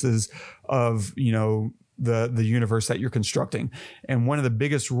consequences of, the universe that you're constructing? And one of the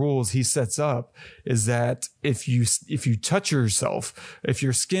biggest rules he sets up is that if you touch yourself, if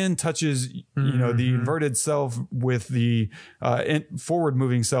your skin touches, the inverted self with the forward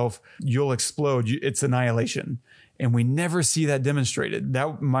moving self, you'll explode. It's annihilation. And we never see that demonstrated.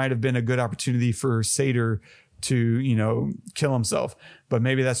 That might have been a good opportunity for Sator to, kill himself, but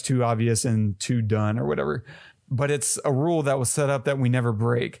maybe that's too obvious and too done or whatever. But it's a rule that was set up that we never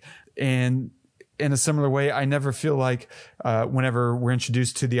break. And in a similar way, I never feel like whenever we're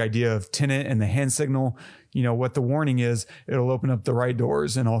introduced to the idea of Tenet and the hand signal, what the warning is, it'll open up the right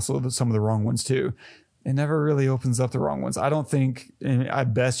doors and also some of the wrong ones too. It never really opens up the wrong ones. I don't think,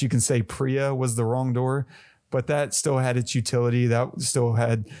 at best you can say Priya was the wrong door, but that still had its utility. That still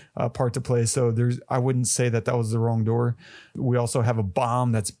had a part to play. So I wouldn't say that was the wrong door. We also have a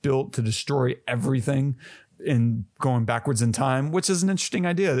bomb that's built to destroy everything in going backwards in time, which is an interesting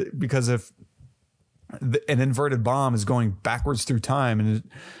idea, because if an inverted bomb is going backwards through time, and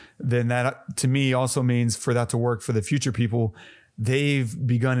then that to me also means for that to work for the future people, they've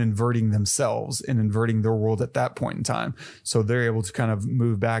begun inverting themselves and inverting their world at that point in time. So they're able to kind of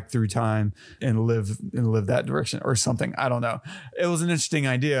move back through time and live that direction or something. I don't know. It was an interesting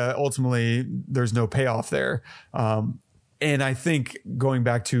idea. Ultimately, there's no payoff there. And I think going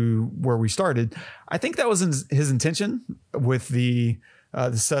back to where we started, I think that was his intention with the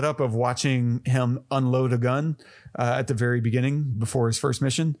setup of watching him unload a gun at the very beginning before his first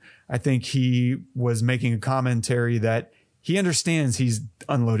mission. I think he was making a commentary that he understands he's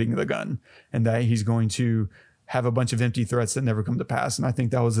unloading the gun and that he's going to have a bunch of empty threats that never come to pass. And I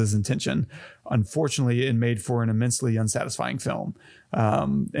think that was his intention. Unfortunately, it made for an immensely unsatisfying film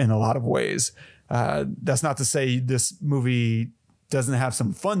in a lot of ways. That's not to say this movie doesn't have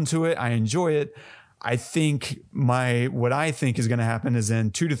some fun to it. I enjoy it. I think what I think is going to happen is in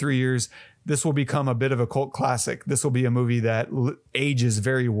 2 to 3 years, this will become a bit of a cult classic. This will be a movie that ages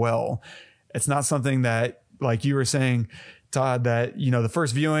very well. It's not something that, like you were saying, Todd, that, the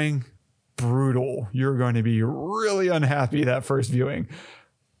first viewing, brutal. You're going to be really unhappy that first viewing.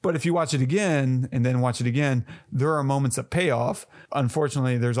 But if you watch it again and then watch it again, there are moments of payoff.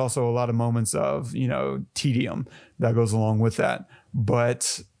 Unfortunately, there's also a lot of moments of, tedium that goes along with that.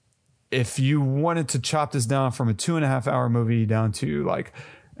 But if you wanted to chop this down from a 2.5 hour movie down to like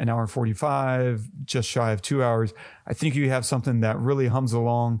an hour 45, just shy of 2 hours, I think you have something that really hums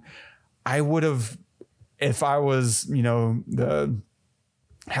along. I would have, if I was, the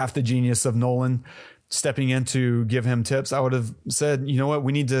half the genius of Nolan stepping in to give him tips, I would have said, you know what,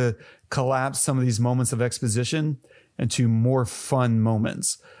 we need to collapse some of these moments of exposition into more fun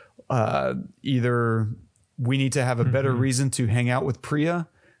moments. Either we need to have a better reason to hang out with Priya,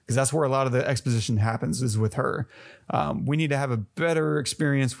 because that's where a lot of the exposition happens, is with her. We need to have a better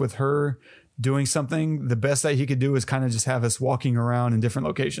experience with her doing something. The best that he could do is kind of just have us walking around in different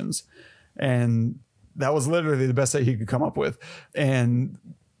locations. And that was literally the best that he could come up with. And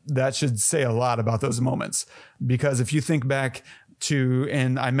that should say a lot about those moments, because if you think back to,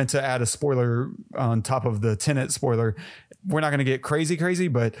 and I meant to add a spoiler on top of the Tenet spoiler, we're not going to get crazy,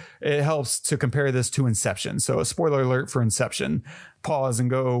 but it helps to compare this to Inception. So a spoiler alert for Inception. Pause and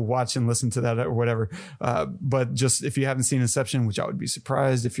go watch and listen to that or whatever. But just if you haven't seen Inception, which I would be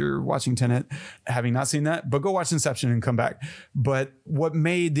surprised if you're watching Tenet having not seen that, but go watch Inception and come back. But what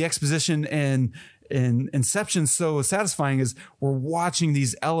made the exposition in Inception so satisfying is we're watching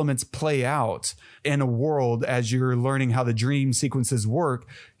these elements play out in a world as you're learning how the dream sequences work.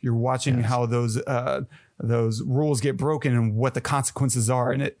 You're watching how those rules get broken and what the consequences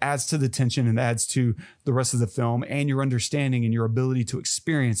are. And it adds to the tension and adds to the rest of the film and your understanding and your ability to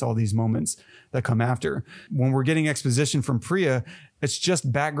experience all these moments that come after. When we're getting exposition from Priya, it's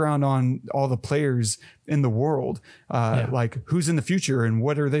just background on all the players in the world. Like who's in the future and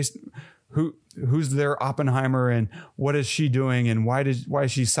what are they, who's their Oppenheimer and what is she doing and why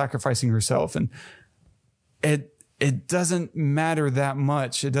is she sacrificing herself? And it doesn't matter that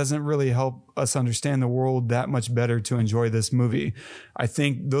much. It doesn't really help us understand the world that much better to enjoy this movie. I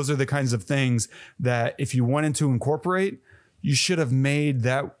think those are the kinds of things that if you wanted to incorporate, you should have made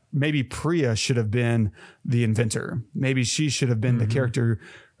that. Maybe Priya should have been the inventor. Maybe she should have been the character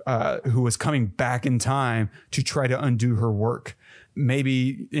who was coming back in time to try to undo her work.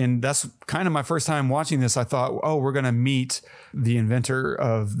 Maybe, and that's kind of my first time watching this. I thought, oh, we're going to meet the inventor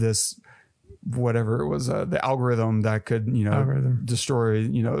of this, whatever it was, the algorithm that could, destroy,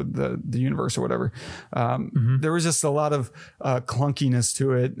 the universe or whatever. There was just a lot of clunkiness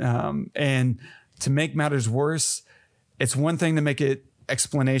to it. And to make matters worse, it's one thing to make it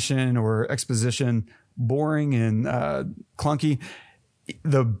explanation or exposition boring and clunky.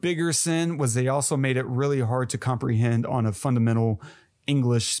 The bigger sin was they also made it really hard to comprehend on a fundamental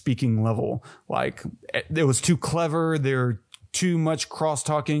English speaking level. Like, it was too clever. There too much cross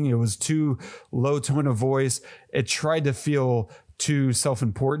talking. It was too low tone of voice. It tried to feel too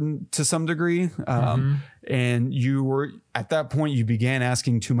self-important to some degree. And you were at that point, you began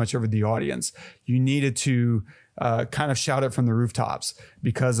asking too much over the audience. You needed to kind of shout it from the rooftops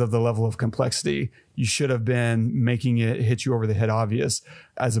because of the level of complexity. You should have been making it hit you over the head obvious,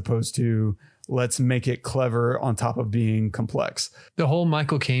 as opposed to let's make it clever on top of being complex. The whole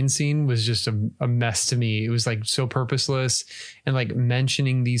Michael Caine scene was just a mess to me. It was like so purposeless, and like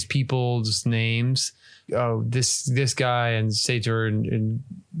mentioning these people's names. Oh, this guy and Sator and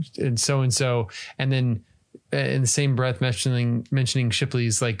so and so, and then in the same breath mentioning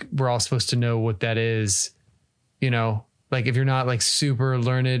Shipley's, like, we're all supposed to know what that is, you know. Like, if you're not like super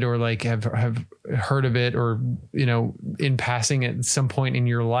learned or like have heard of it, or, you know, in passing at some point in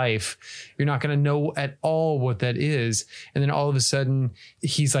your life, you're not going to know at all what that is. And then all of a sudden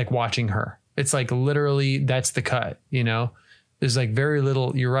he's like watching her. It's like literally that's the cut, you know. There's like very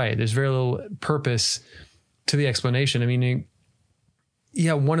little, you're right. There's very little purpose to the explanation. I mean,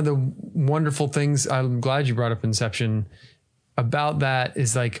 yeah, one of the wonderful things, I'm glad you brought up Inception, about that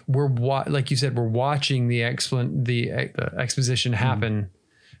is like like you said, we're watching the exposition happen.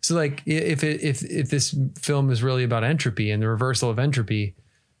 So like if this film is really about entropy and the reversal of entropy,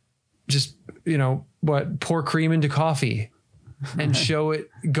 just, you know, pour cream into coffee and show it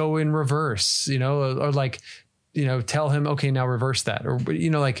go in reverse, you know, or like, you know, tell him, okay, now reverse that, or, you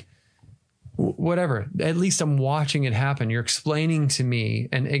know, like whatever. At least I'm watching it happen. You're explaining to me,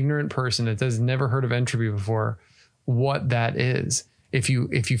 an ignorant person that has never heard of entropy before, what that is. If you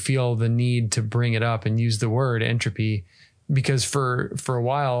feel the need to bring it up and use the word entropy, because for a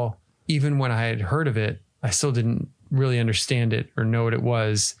while, even when I had heard of it, I still didn't really understand it or know what it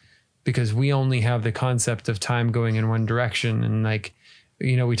was, because we only have the concept of time going in one direction. And like,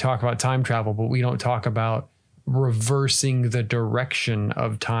 you know, we talk about time travel, but we don't talk about reversing the direction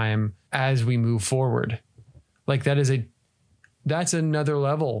of time as we move forward. Like, that's another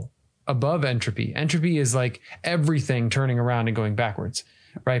level above entropy. Entropy is like everything turning around and going backwards,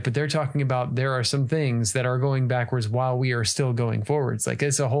 right? But they're talking about there are some things that are going backwards while we are still going forwards. Like,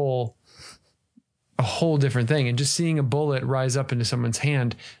 it's a whole different thing. And just seeing a bullet rise up into someone's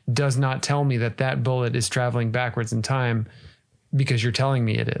hand does not tell me that bullet is traveling backwards in time, because you're telling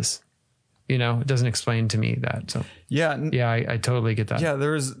me it is. You know, it doesn't explain to me that. So yeah, I totally get that. Yeah,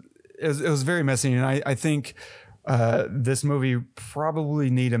 it was very messy, and I think this movie probably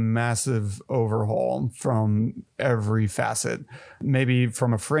need a massive overhaul from every facet. Maybe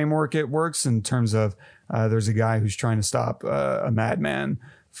from a framework, it works in terms of there's a guy who's trying to stop a madman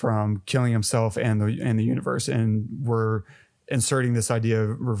from killing himself and the universe, and we're inserting this idea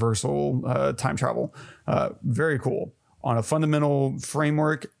of reversal time travel. Very cool. On a fundamental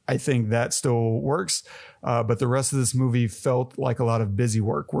framework, I think that still works. But the rest of this movie felt like a lot of busy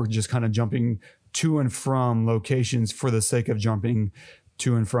work. We're just kind of jumping to and from locations for the sake of jumping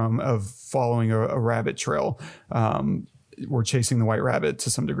to and from, of following a rabbit trail. We're chasing the white rabbit to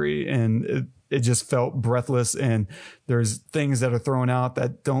some degree, and it just felt breathless. And there's things that are thrown out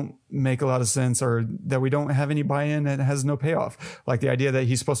that don't make a lot of sense, or that we don't have any buy-in, and has no payoff. Like the idea that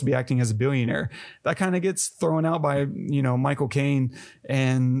he's supposed to be acting as a billionaire, that kind of gets thrown out by, you know, Michael Caine,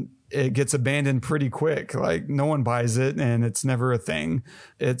 and it gets abandoned pretty quick. Like, no one buys it, and it's never a thing.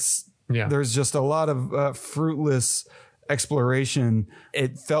 There's just a lot of fruitless exploration.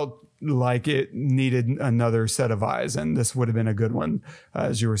 It felt like it needed another set of eyes, and this would have been a good one,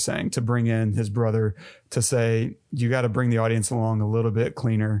 as you were saying, to bring in his brother to say, you got to bring the audience along a little bit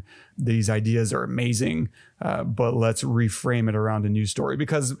cleaner. These ideas are amazing, but let's reframe it around a new story.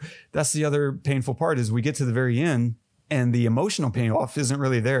 Because that's the other painful part, is we get to the very end and the emotional payoff isn't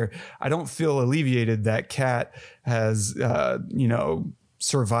really there. I don't feel alleviated that Kat has,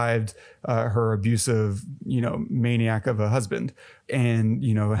 survived her abusive, maniac of a husband, and,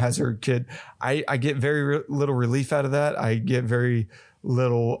 has her kid. I get very little relief out of that. I get very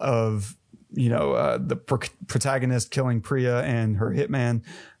little of, the protagonist killing Priya and her hitman.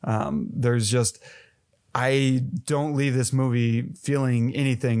 There's just, I don't leave this movie feeling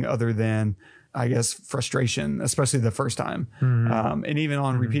anything other than, I guess, frustration, especially the first time. Mm-hmm. And even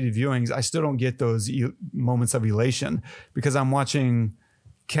on repeated viewings, I still don't get those moments of elation, because I'm watching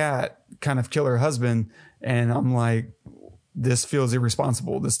Kat kind of kill her husband, and I'm like, this feels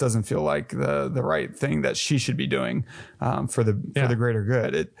irresponsible. This doesn't feel like the right thing that she should be doing for the greater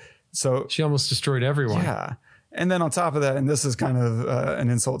good. So she almost destroyed everyone. Yeah. And then on top of that, and this is kind of an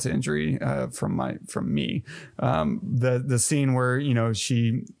insult to injury from me, the scene where, you know,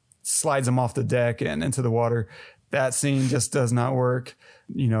 she slides him off the deck and into the water, that scene just does not work.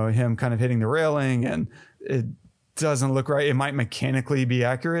 You know, him kind of hitting the railing, and it doesn't look right. It might mechanically be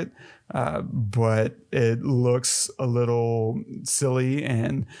accurate, but it looks a little silly,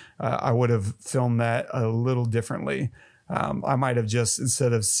 and I would have filmed that a little differently. I might have just,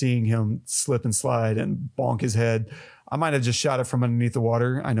 instead of seeing him slip and slide and bonk his head, I might have just shot it from underneath the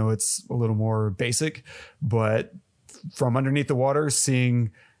water. I know it's a little more basic, but from underneath the water,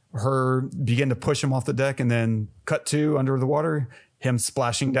 seeing her begin to push him off the deck and then cut to under the water, him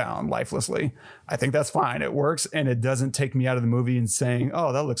splashing down lifelessly. I think that's fine. It works, and it doesn't take me out of the movie and saying,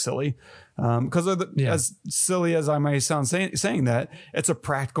 oh, that looks silly. Because as silly as I may sound saying that, it's a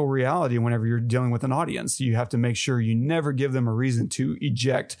practical reality whenever you're dealing with an audience. You have to make sure you never give them a reason to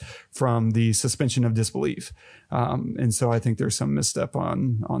eject from the suspension of disbelief. And so I think there's some misstep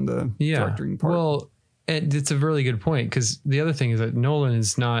on the directing part. Well, it's a really good point, because the other thing is that Nolan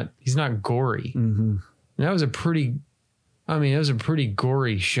he's not gory. Mm-hmm. And that was a pretty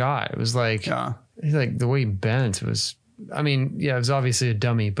gory shot. It was like, like the way he bent was, it was obviously a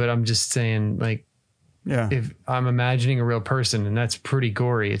dummy, but I'm just saying, like, if I'm imagining a real person, and that's pretty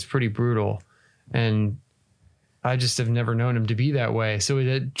gory, it's pretty brutal. And I just have never known him to be that way. So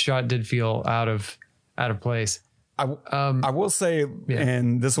that shot did feel out of place. I will say,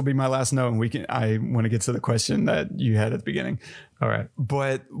 and this will be my last note, and I want to get to the question that you had at the beginning. All right.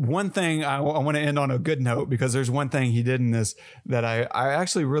 But one thing I want to end on a good note, because there's one thing he did in this that I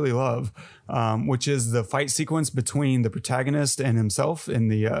actually really love, which is the fight sequence between the protagonist and himself in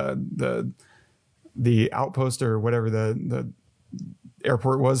the outpost, or whatever the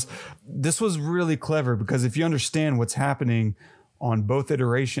airport was. This was really clever, because if you understand what's happening on both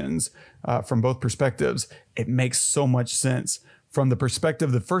iterations, from both perspectives, it makes so much sense. From the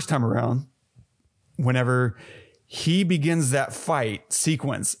perspective the first time around, whenever he begins that fight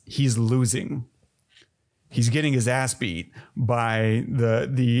sequence, he's losing. He's getting his ass beat by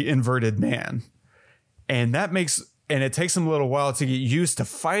the inverted man. And it takes him a little while to get used to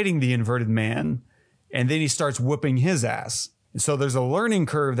fighting the inverted man. And then he starts whooping his ass. So there's a learning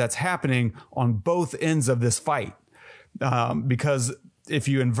curve that's happening on both ends of this fight. Because if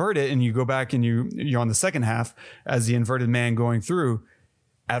you invert it and you go back and you're on the second half as the inverted man going through,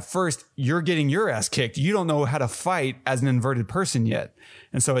 at first you're getting your ass kicked. You don't know how to fight as an inverted person yet.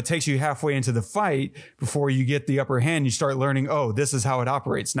 And so it takes you halfway into the fight before you get the upper hand. You start learning, oh, this is how it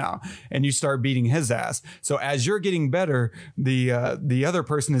operates now. And you start beating his ass. So as you're getting better, the other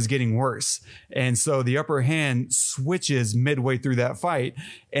person is getting worse. And so the upper hand switches midway through that fight,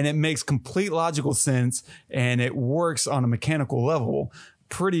 and it makes complete logical sense, and it works on a mechanical level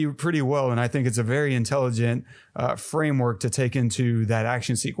pretty well. And I think it's a very intelligent framework to take into that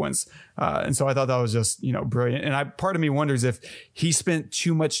action sequence. And so I thought that was just, brilliant. And part of me wonders if he spent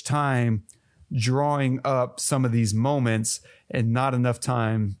too much time drawing up some of these moments and not enough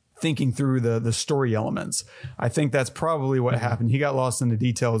time thinking through the story elements. I think that's probably what happened. He got lost in the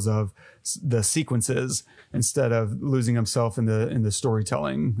details of the sequences instead of losing himself in the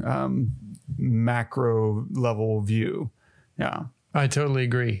storytelling macro level view. Yeah. I totally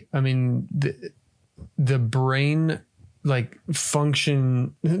agree. I mean, the brain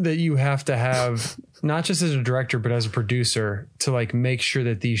function that you have to have, not just as a director, but as a producer, to make sure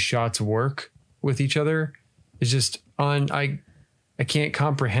that these shots work with each other is just I can't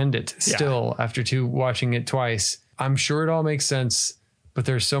comprehend it still after watching it twice. I'm sure it all makes sense, but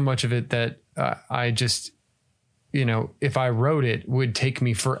there's so much of it that I just, if I wrote it, would take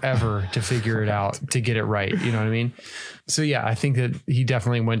me forever to figure it out, to get it right. You know what I mean? So yeah, I think that he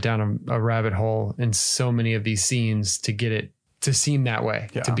definitely went down a rabbit hole in so many of these scenes to get it to seem that way,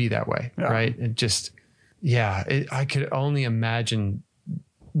 to be that way. Yeah. Right. It just, I could only imagine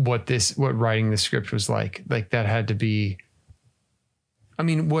what writing the script was like. Like that had to be, I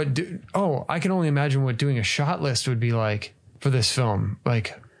mean, I can only imagine what doing a shot list would be like for this film.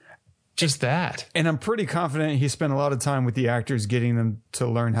 Just that. And I'm pretty confident he spent a lot of time with the actors getting them to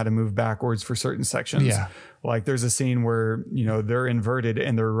learn how to move backwards for certain sections. Yeah. There's a scene where, they're inverted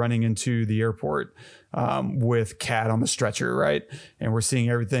and they're running into the airport with Kat on the stretcher, right? And we're seeing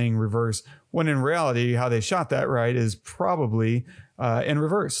everything reverse. When in reality, how they shot that, right, is probably in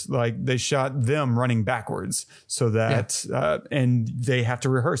reverse. They shot them running backwards so that, and they have to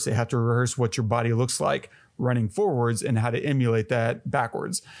rehearse. They have to rehearse what your body looks like running forwards and how to emulate that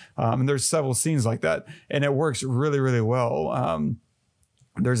backwards. And there's several scenes like that, and it works really, really well.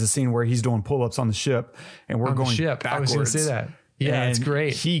 There's a scene where he's doing pull-ups on the ship and we're going backwards. I was going to say that. Yeah, it's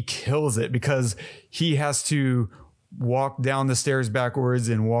great. He kills it because he has to walk down the stairs backwards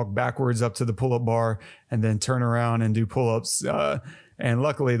and walk backwards up to the pull-up bar and then turn around and do pull-ups. And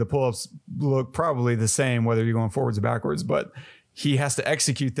luckily the pull-ups look probably the same whether you're going forwards or backwards, but he has to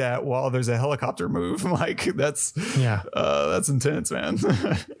execute that while there's a helicopter move. Like that's intense, man.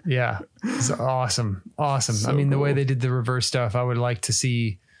 Yeah. It's awesome. So I mean, the way cool. they did the reverse stuff, I would like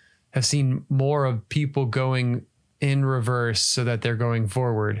to have seen more of people going in reverse so that they're going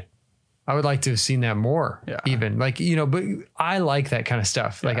forward. I would like to have seen that more, even like, but I like that kind of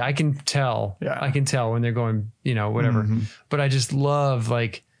stuff. Like I can tell when they're going, whatever, but I just love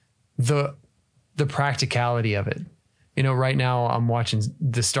like the practicality of it. Right now I'm watching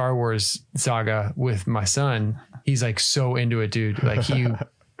the Star Wars saga with my son. He's like so into it, dude. Like he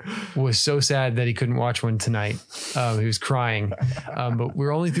was so sad that he couldn't watch one tonight. He was crying, but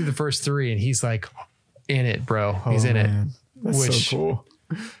we're only through the first 3 and he's like in it, bro. He's in it, That's which so cool.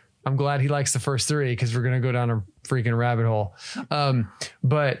 I'm glad he likes the first 3 because we're going to go down a freaking rabbit hole.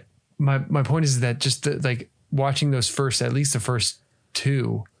 But my point is that just like watching those at least the first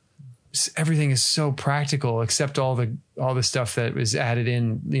 2, everything is so practical except all the stuff that was added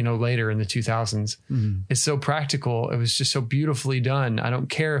in, later in the 2000s. It's so practical. It was just so beautifully done. I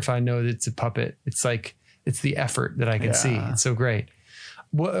don't care if I know that it's a puppet. It's like, it's the effort that I can see. It's so great.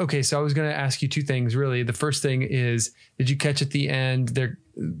 Well, okay. So I was going to ask you 2 things really. The first thing is, did you catch at the end there,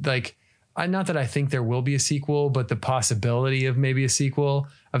 like, not that I think there will be a sequel, but the possibility of maybe a sequel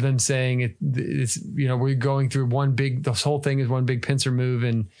of them saying it's, we're going through this whole thing is one big pincer move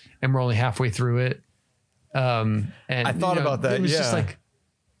and we're only halfway through it. And I thought about that. It was just like,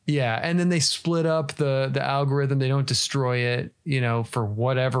 and then they split up the algorithm. They don't destroy it, for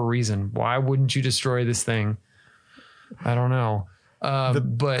whatever reason. Why wouldn't you destroy this thing? I don't know. I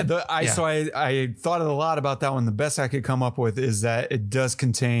thought a lot about that one. The best I could come up with is that it does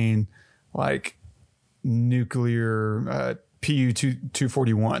contain like nuclear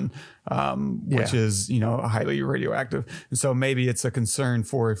Pu-241, which is, highly radioactive. And so maybe it's a concern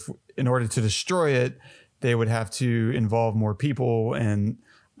for if in order to destroy it, they would have to involve more people. And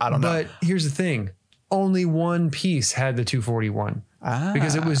I don't know. But here's the thing. Only one piece had the 241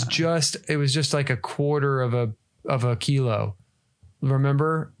 because it was just like a quarter of a kilo.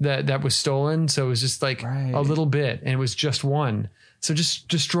 Remember that was stolen. So it was just like a little bit and it was just one. So just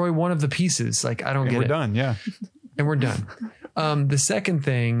destroy one of the pieces. Like, I don't get it. We're done. Yeah. And we're done. The second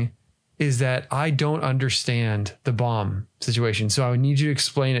thing is that I don't understand the bomb situation. So I need you to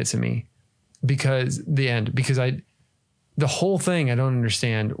explain it to me because the whole thing, I don't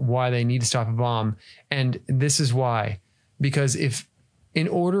understand why they need to stop a bomb. And this is why, because in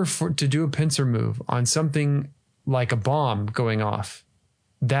order to do a pincer move on something like a bomb going off,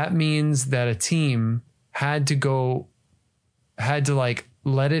 that means that a team had to like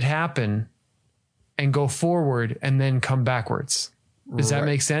let it happen and go forward and then come backwards. Does that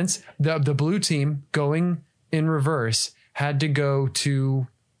make sense? The blue team going in reverse had to go to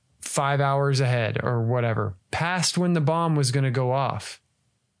 5 hours ahead or whatever, past when the bomb was going to go off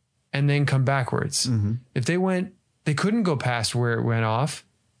and then come backwards. If they couldn't go past where it went off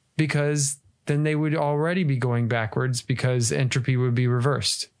because then they would already be going backwards because entropy would be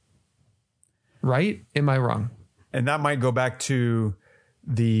reversed. Right? Am I wrong? And that might go back to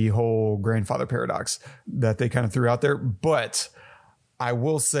the whole grandfather paradox that they kind of threw out there. But I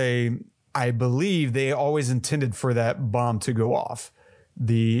will say, I believe they always intended for that bomb to go off.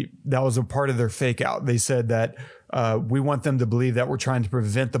 That was a part of their fake out. They said that we want them to believe that we're trying to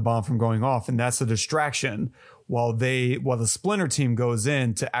prevent the bomb from going off. And that's a distraction while the Splinter team goes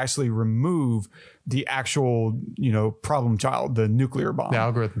in to actually remove the actual, problem child, the nuclear bomb. The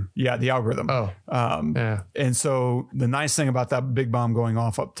algorithm. Yeah, the algorithm. Oh. And so the nice thing about that big bomb going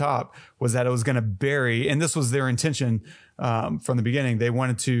off up top was that it was going to bury, and this was their intention from the beginning. They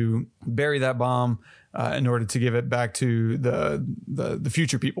wanted to bury that bomb in order to give it back to the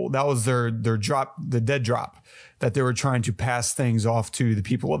future people. That was their drop, the dead drop, that they were trying to pass things off to the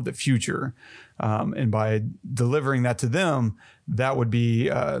people of the future. And by delivering that to them, that would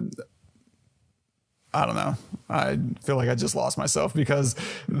be, I don't know. I feel like I just lost myself because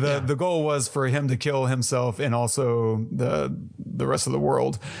the goal was for him to kill himself and also the rest of the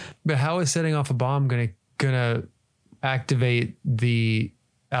world. But how is setting off a bomb gonna activate the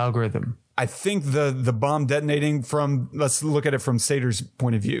algorithm? I think the bomb detonating let's look at it from Sator's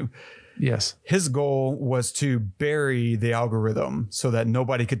point of view. Yes. His goal was to bury the algorithm so that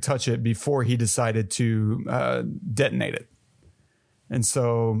nobody could touch it before he decided to detonate it. And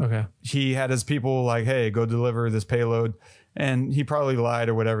so he had his people like, hey, go deliver this payload. and he probably lied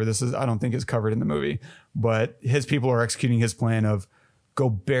or whatever. I don't think is covered in the movie, but his people are executing his plan of go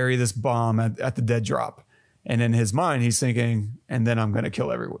bury this bomb at the dead drop. And in his mind, he's thinking, and then I'm going to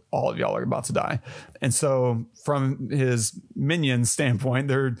kill all of y'all are about to die. And so from his minions standpoint,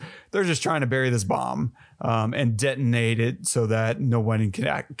 they're just trying to bury this bomb and detonate it so that no one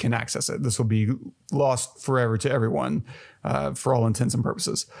can access it. This will be lost forever to everyone for all intents and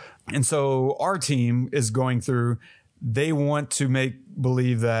purposes. And so our team is going through, they want to make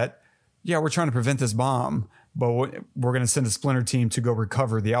believe that, yeah, we're trying to prevent this bomb, but we're going to send a splinter team to go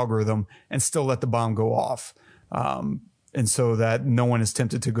recover the algorithm and still let the bomb go off. And so that no one is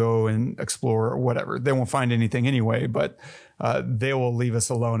tempted to go and explore or whatever. They won't find anything anyway, but they will leave us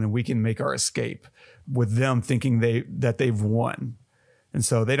alone and we can make our escape with them thinking that they've won. And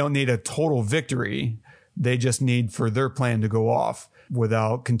so they don't need a total victory. They just need for their plan to go off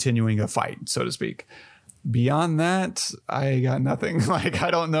without continuing a fight, so to speak. Beyond that, I got nothing. Like,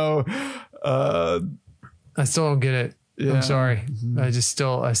 I don't know. I still don't get it. Yeah. I'm sorry. Mm-hmm.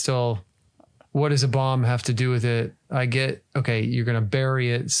 I still, what does a bomb have to do with it? I get, okay, you're going to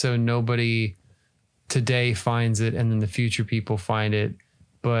bury it so nobody today finds it and then the future people find it.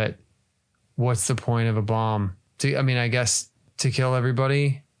 But what's the point of a bomb? I guess to kill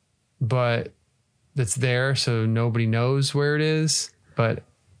everybody, but that's there so nobody knows where it is. But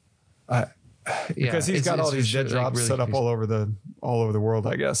because he's got all these dead drops really set up all over the world,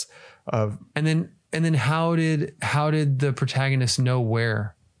 I guess. And then how did the protagonist know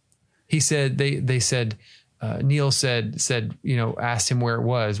where? He said they said Neil said asked him where it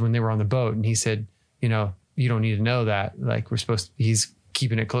was when they were on the boat, and he said, you don't need to know that. Like, he's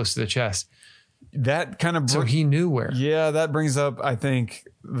keeping it close to the chest. That kind of so he knew where. Yeah, that brings up, I think,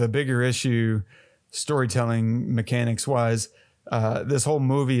 the bigger issue, storytelling mechanics wise. This whole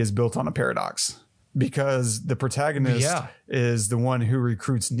movie is built on a paradox because the protagonist is the one who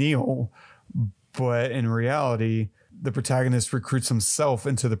recruits Neil. But in reality, the protagonist recruits himself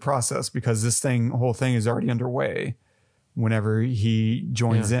into the process because this whole thing is already underway whenever he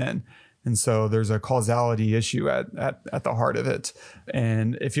joins in. And so there's a causality issue at the heart of it.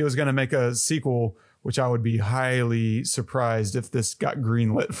 And if he was going to make a sequel, which I would be highly surprised if this got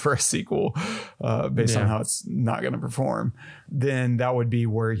greenlit for a sequel based on how it's not going to perform, then that would be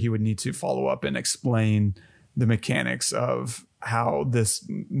where he would need to follow up and explain the mechanics of how this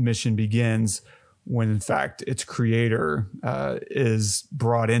mission begins when in fact its creator is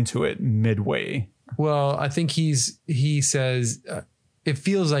brought into it midway. Well, I think he says, it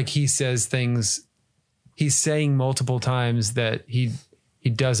feels like he says things, he's saying multiple times that he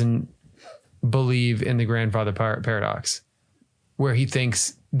doesn't believe in the grandfather paradox, where he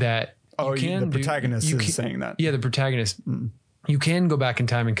thinks that the protagonist is saying that. Yeah, the protagonist. You can go back in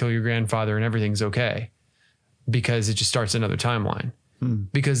time and kill your grandfather and everything's okay because it just starts another timeline.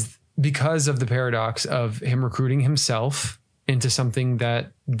 Because of the paradox of him recruiting himself into something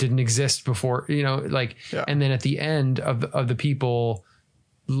that didn't exist before, and then at the end of the people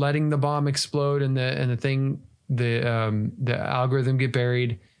letting the bomb explode and the algorithm get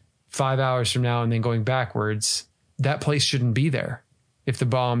buried 5 hours from now and then going backwards, that place shouldn't be there if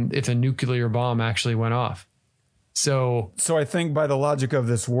the nuclear bomb actually went off. So I think by the logic of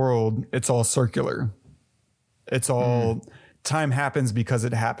this world, it's all circular. It's all time happens because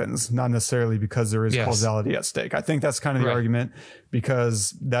it happens, not necessarily because there is causality at stake. I think that's kind of the argument,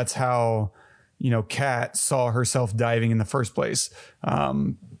 because that's how, Kat saw herself diving in the first place.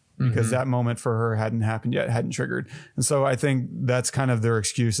 Because that moment for her hadn't happened yet, hadn't triggered. And so I think that's kind of their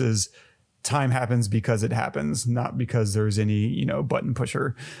excuse is time happens because it happens, not because there's any, button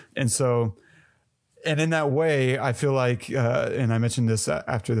pusher. And so, and in that way, I feel like, and I mentioned this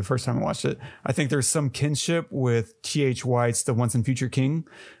after the first time I watched it, I think there's some kinship with T.H. White's The Once and Future King.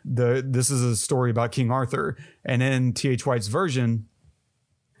 This is a story about King Arthur. And in T.H. White's version,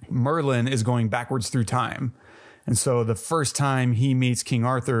 Merlin is going backwards through time. And so the first time he meets King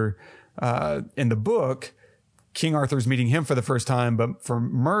Arthur in the book, King Arthur's meeting him for the first time. But for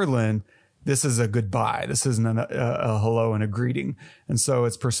Merlin, this is a goodbye. This isn't a hello and a greeting. And so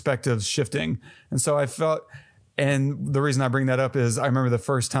it's perspective shifting. And so I felt, and the reason I bring that up is I remember the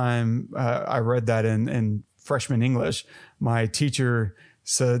first time I read that in freshman English, my teacher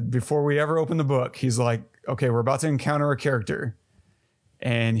said, before we ever opened the book, he's like, okay, we're about to encounter a character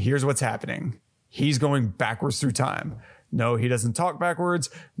and here's what's happening. He's going backwards through time. No, he doesn't talk backwards.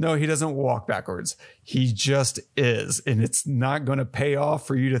 No, he doesn't walk backwards. He just is. And it's not going to pay off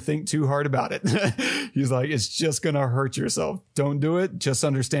for you to think too hard about it. He's like, it's just going to hurt yourself. Don't do it. Just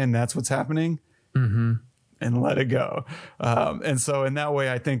understand that's what's happening. and let it go. And so in that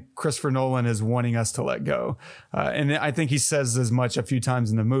way, I think Christopher Nolan is wanting us to let go. And I think he says as much a few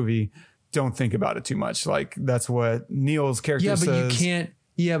times in the movie. Don't think about it too much. Like that's what Neil's character says.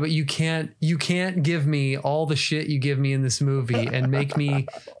 You can't give me all the shit you give me in this movie and make me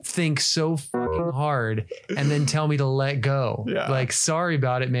think so fucking hard and then tell me to let go. Yeah. Like, sorry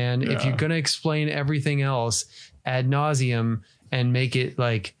about it, man. Yeah. If you're going to explain everything else ad nauseum and make it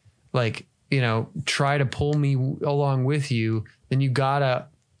like, try to pull me along with you, then you gotta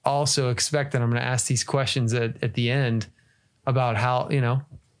also expect that I'm going to ask these questions at the end about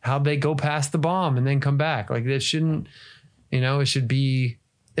how they go past the bomb and then come back. Like that shouldn't, it should be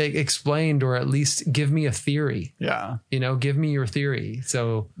explained, or at least give me a theory. Yeah. Give me your theory.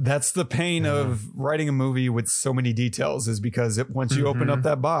 So that's the pain of writing a movie with so many details, is because once you open up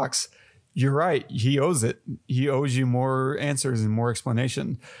that box, you're right. He owes it. He owes you more answers and more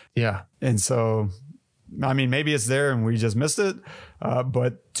explanation. Yeah. And so, I mean, maybe it's there and we just missed it.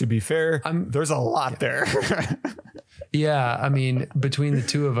 But to be fair, there's a lot there. Yeah, I mean, between the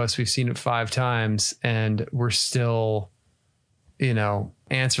two of us, we've seen it 5 times and we're still,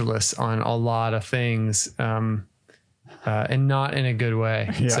 answerless on a lot of things, and not in a good way.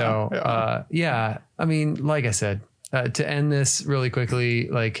 Yeah. I mean, like I said, to end this really quickly,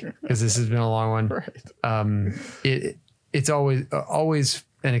 because this has been a long one, right. It's always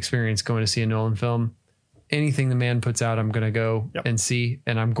an experience going to see a Nolan film. Anything the man puts out, I'm going to go and see,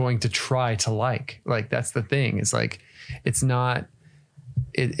 and I'm going to try to like. Like, that's the thing. It's like, it's not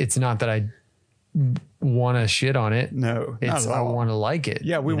that I want to shit on it. No, it's I want to like it.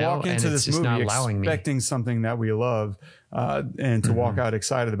 Yeah, we walk into this movie expecting something that we love, and to walk out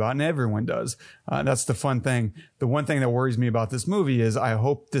excited about, and everyone does. That's the fun thing. The one thing that worries me about this movie is I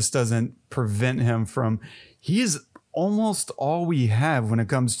hope this doesn't prevent him from. He's almost all we have when it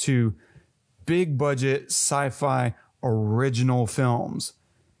comes to big budget sci-fi original films.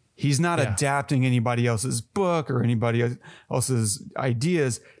 He's not adapting anybody else's book or anybody else's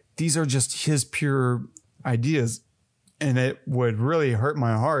ideas. These are just his pure ideas. And it would really hurt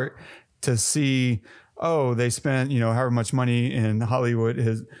my heart to see, they spent, however much money in Hollywood.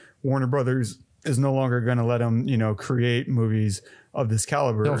 His Warner Brothers is no longer going to let him, create movies of this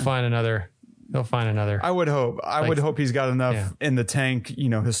caliber. They'll find another. I would hope. I would hope he's got enough in the tank,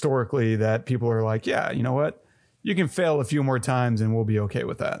 historically, that people are like, yeah, you know what? You can fail a few more times and we'll be okay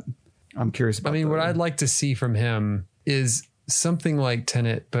with that. I'm curious about what I'd like to see from him is something like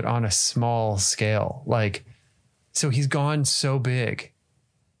Tenet, but on a small scale. Like, so he's gone so big.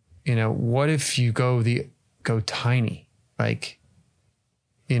 What if you go tiny? Like,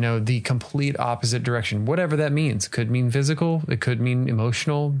 the complete opposite direction, whatever that means. Could mean physical. It could mean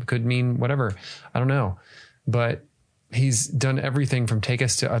emotional. It could mean whatever. I don't know. But he's done everything from take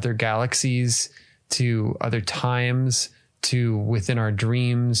us to other galaxies, to other times, to within our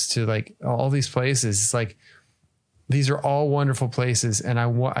dreams, to like all these places. It's like, these are all wonderful places. And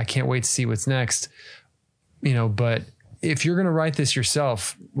I can't wait to see what's next, but if you're going to write this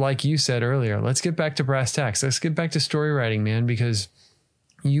yourself, like you said earlier, let's get back to brass tacks. Let's get back to story writing, man, because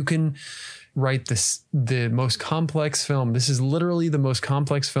you can write the most complex film. This is literally the most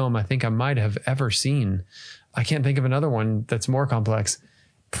complex film I think I might have ever seen. I can't think of another one that's more complex.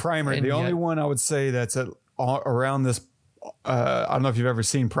 Primer, the only one I would say that's around this. I don't know if you've ever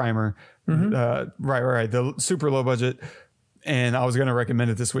seen Primer. Right. The super low budget. And I was going to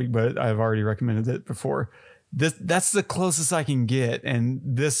recommend it this week, but I've already recommended it before. That's the closest I can get. And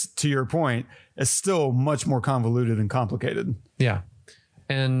this, to your point, is still much more convoluted and complicated. Yeah.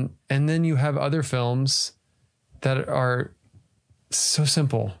 And then you have other films that are so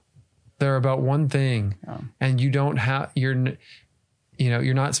simple. They're about one thing, and you don't have, you're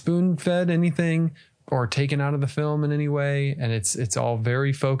not spoon fed anything or taken out of the film in any way. And it's all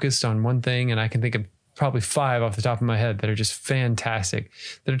very focused on one thing. And I can think of probably 5 off the top of my head that are just fantastic,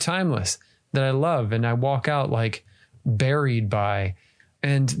 that are timeless, that I love. And I walk out like buried by,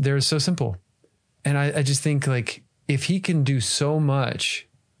 and they're so simple. And I just think, like, if he can do so much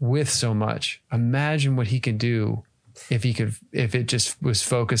with so much, imagine what he could do if it just was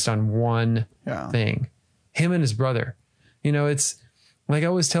focused on one thing. Him and his brother, it's like I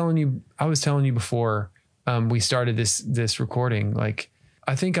was telling you before we started this recording. Like,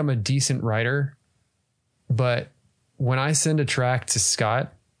 I think I'm a decent writer, but when I send a track to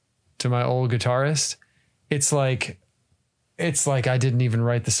Scott, to my old guitarist, it's like I didn't even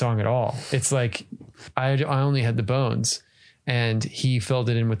write the song at all. It's like I only had the bones, and he filled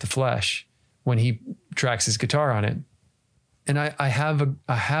it in with the flesh when he tracks his guitar on it. And I have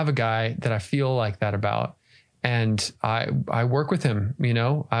a guy that I feel like that about, and I work with him.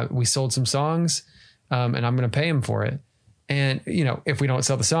 We sold some songs. and I'm going to pay him for it. And, you know, if we don't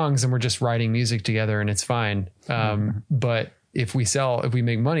sell the songs, then we're just writing music together and it's fine. But if we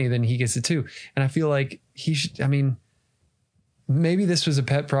make money, then he gets it too. And I feel like he should, I mean, maybe this was a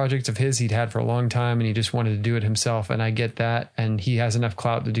pet project of his he'd had for a long time and he just wanted to do it himself. And I get that. And he has enough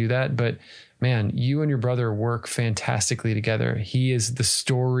clout to do that. But man, you and your brother work fantastically together. He is the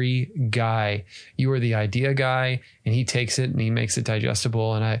story guy. You are the idea guy, and he takes it and he makes it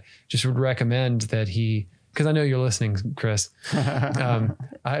digestible. And I just would recommend that because I know you're listening, Chris.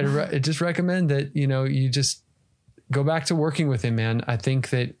 I just recommend that, you know, you just go back to working with him, man. I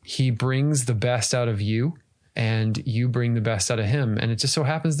think that he brings the best out of you and you bring the best out of him. And it just so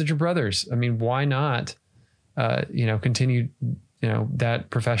happens that you're brothers. I mean, why not, continue, that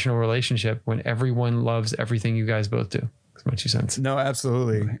professional relationship when everyone loves everything you guys both do? That's my 2 cents. No,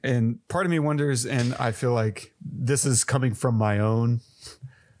 absolutely. And part of me wonders, and I feel like this is coming from my own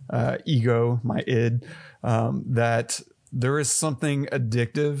ego, my id, that there is something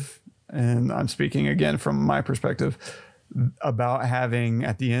addictive, and I'm speaking again from my perspective, about having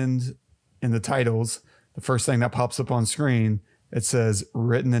at the end in the titles, the first thing that pops up on screen, it says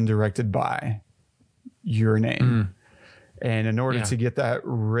written and directed by your name. And in order to get that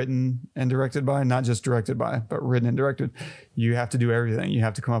written and directed by, not just directed by, but written and directed, you have to do everything. You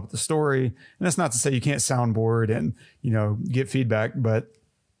have to come up with the story. And that's not to say you can't soundboard and, get feedback, but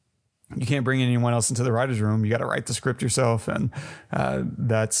you can't bring anyone else into the writer's room. You got to write the script yourself. And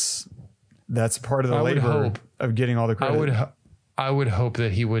that's part of the labor of getting all the credit. I would hope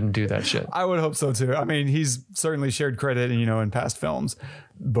that he wouldn't do that shit. I would hope so too. I mean, he's certainly shared credit, in past films,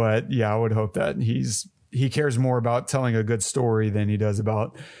 but yeah, I would hope that he cares more about telling a good story than he does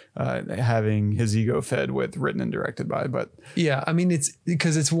about having his ego fed with written and directed by. But yeah, I mean, it's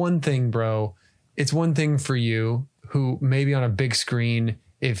because it's one thing, bro. It's one thing for you who maybe on a big screen,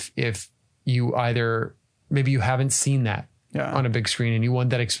 if you maybe you haven't seen that on a big screen and you want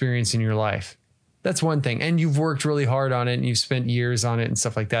that experience in your life. That's one thing. And you've worked really hard on it and you've spent years on it and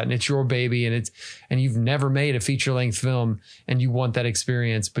stuff like that. And it's your baby and you've never made a feature length film and you want that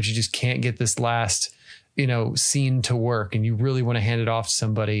experience, but you just can't get this last, scene to work and you really want to hand it off to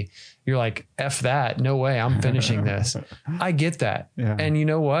somebody. You're like, F that. No way. I'm finishing this. I get that. Yeah. And you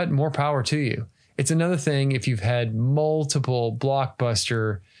know what? More power to you. It's another thing if you've had multiple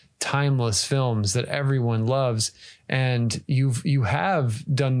blockbuster timeless films that everyone loves and you have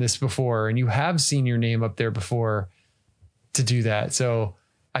done this before and you have seen your name up there before to do that. So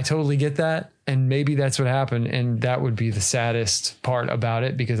I totally get that. And maybe that's what happened. And that would be the saddest part about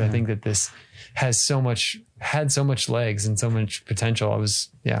it, because I think that this had so much legs and so much potential.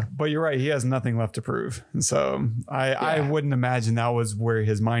 But you're right. He has nothing left to prove. And so I wouldn't imagine that was where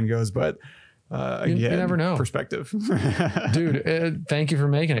his mind goes, but again, you never know. Perspective. Dude, thank you for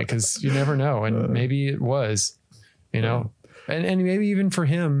making it, because you never know. And maybe it was, and maybe even for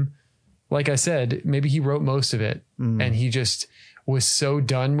him, like I said, maybe he wrote most of it and he just was so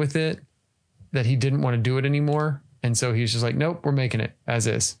done with it that he didn't want to do it anymore. And so he's just like, nope, we're making it as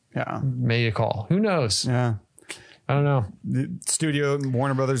is. Yeah. Made a call. Who knows? Yeah. I don't know. The studio,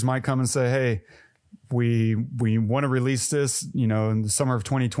 Warner Brothers might come and say, hey, we want to release this, in the summer of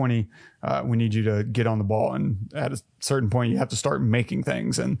 2020. We need you to get on the ball. And at a certain point, you have to start making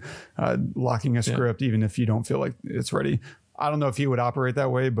things and locking a script, even if you don't feel like it's ready. I don't know if he would operate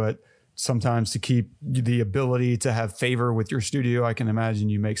that way, but sometimes to keep the ability to have favor with your studio, I can imagine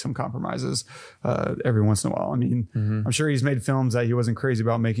you make some compromises every once in a while. I mean, I'm sure he's made films that he wasn't crazy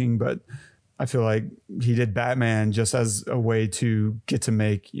about making, but I feel like he did Batman just as a way to get to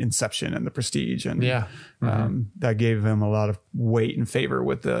make Inception and The Prestige. And that gave him a lot of weight and favor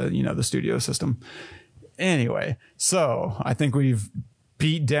with the studio system. Anyway, so I think we've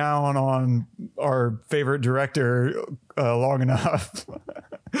beat down on our favorite director long enough.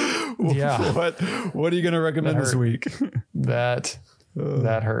 Yeah. What are you going to recommend this week? That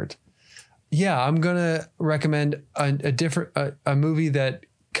hurt. Yeah, I'm going to recommend a movie that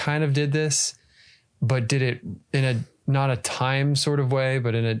kind of did this, but did it in not a time sort of way,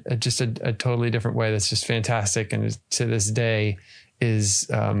 but in a totally different way. That's just fantastic. And to this day is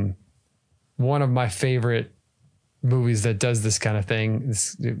one of my favorite movies that does this kind of thing.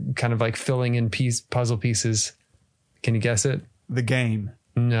 It's kind of like filling in puzzle pieces. Can you guess it? The Game.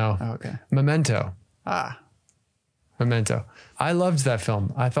 No. Oh, okay. Memento. Memento. I loved that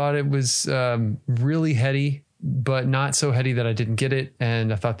film. I thought it was really heady, but not so heady that I didn't get it.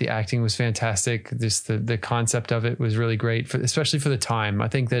 And I thought the acting was fantastic. Just the concept of it was really great, especially for the time. I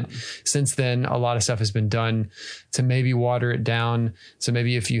think that since then, a lot of stuff has been done to maybe water it down. So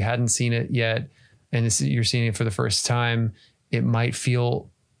maybe if you hadn't seen it yet and you're seeing it for the first time, it might feel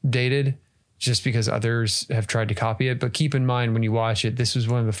dated. just because others have tried to copy it. But keep in mind when you watch it, this was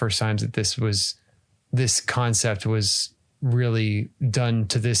one of the first times that this concept was really done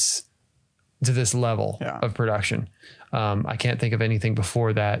to this level of production. I can't think of anything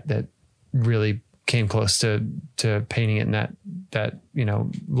before that really came close to painting it in that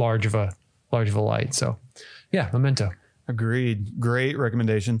large of a light. So yeah, Memento. Agreed. Great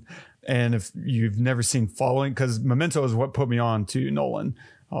recommendation. And if you've never seen Following, because Memento is what put me on to Nolan.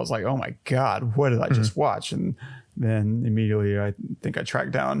 I was like, oh my God, what did I just watch? And then immediately I think I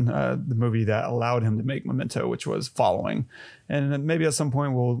tracked down the movie that allowed him to make Memento, which was Following. And then maybe at some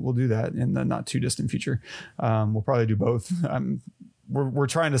point we'll do that in the not too distant future. We'll probably do both. We're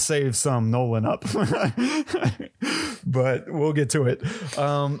trying to save some Nolan up, but we'll get to it.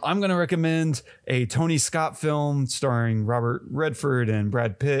 I'm going to recommend a Tony Scott film starring Robert Redford and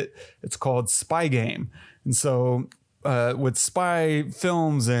Brad Pitt. It's called Spy Game. And so with spy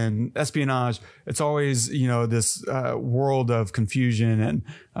films and espionage, it's always, this world of confusion and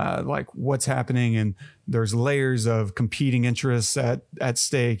like what's happening. And there's layers of competing interests at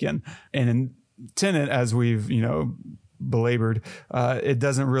stake. And in Tenet, as we've, belabored, it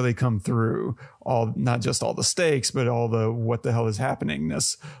doesn't really come through not just all the stakes, but all the what the hell is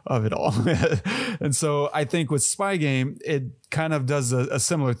happeningness of it all. And so I think with Spy Game, it kind of does a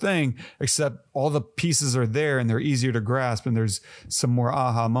similar thing, except all the pieces are there and they're easier to grasp and there's some more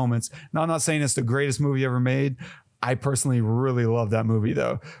aha moments. Now, I'm not saying it's the greatest movie ever made. I personally really love that movie,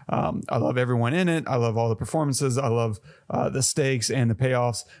 though. I love everyone in it. I love all the performances. I love the stakes and the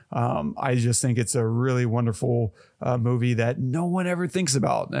payoffs. I just think it's a really wonderful movie that no one ever thinks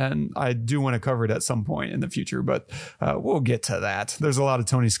about. And I do want to cover it at some point in the future, but we'll get to that. There's a lot of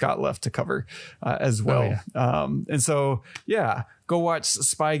Tony Scott left to cover as well. Oh, yeah. And so, yeah, go watch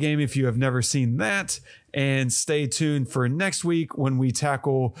Spy Game if you have never seen that. And stay tuned for next week when we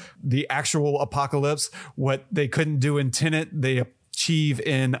tackle the actual apocalypse. What they couldn't do in Tenet, they achieve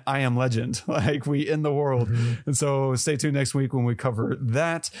in I Am Legend. Like, we end the world. And so stay tuned next week when we cover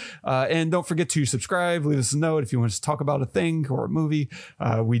that. And don't forget to subscribe. Leave us a note if you want us to talk about a thing or a movie.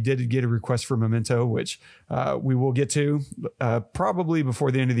 We did get a request for Memento, which we will get to probably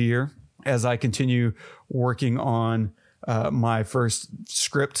before the end of the year as I continue working on my first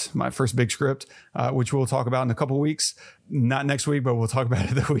big script, which we'll talk about in a couple of weeks. Not next week, but we'll talk about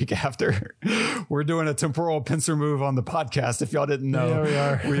it the week after. We're doing a temporal pincer move on the podcast. If y'all didn't know,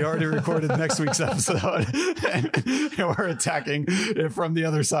 yeah, we already recorded next week's episode and we're attacking it from the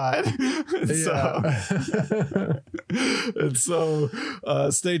other side. So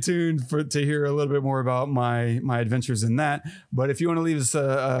stay tuned to hear a little bit more about my adventures in that. But if you want to leave us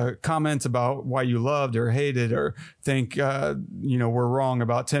a comment about why you loved or hated or think, we're wrong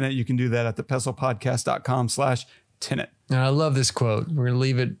about Tenet, you can do that at thepestlepodcast.com/Tenet. Now, I love this quote. We're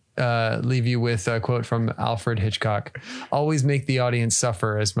going to leave you with a quote from Alfred Hitchcock. Always make the audience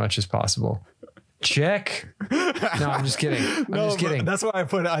suffer as much as possible. Check. No, I'm just kidding. I'm just kidding. That's why I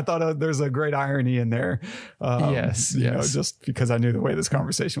put it. I thought there's a great irony in there. Yes. Just because I knew the way this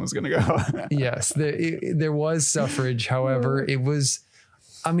conversation was going to go. Yes. There was suffrage. However, it was,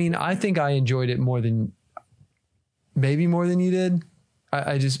 I think I enjoyed it more than you did.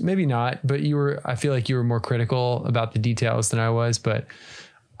 I just, maybe not, but I feel like you were more critical about the details than I was, but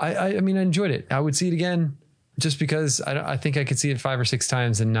I enjoyed it. I would see it again just because I think I could see it 5 or 6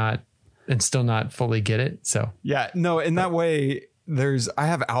 times and still not fully get it. So yeah, no, in that way I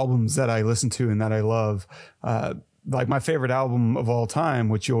have albums that I listen to and that I love. Like my favorite album of all time,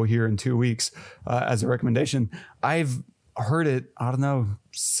 which you'll hear in 2 weeks, as a recommendation. I've heard it, I don't know,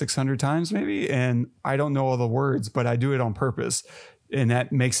 600 times maybe. And I don't know all the words, but I do it on purpose. And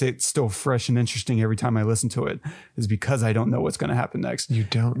that makes it still fresh and interesting every time I listen to it, is because I don't know what's going to happen next. You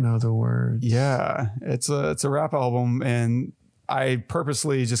don't know the words. Yeah, it's a rap album, and I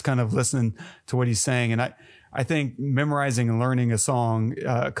purposely just kind of listen to what he's saying. And I think memorizing and learning a song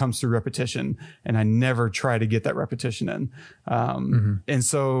comes through repetition, and I never try to get that repetition in. And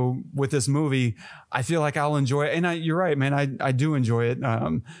so with this movie, I feel like I'll enjoy it. And you're right, man. I do enjoy it.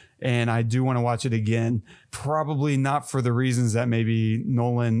 And I do want to watch it again. Probably not for the reasons that maybe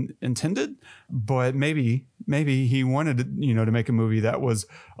Nolan intended, but maybe he wanted to, to make a movie that was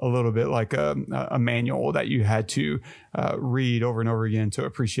a little bit like a manual that you had to read over and over again to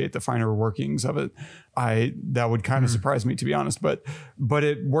appreciate the finer workings of it. That would kind of surprise me, to be honest, but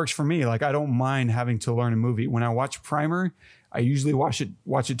it works for me. Like, I don't mind having to learn a movie. When I watch Primer, I usually watch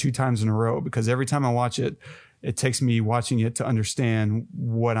it 2 times in a row, because every time I watch it, it takes me watching it to understand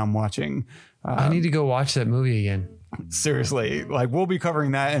what I'm watching. I need to go watch that movie again. Seriously, like, we'll be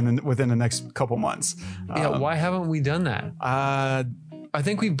covering that within the next couple months. Why haven't we done that? I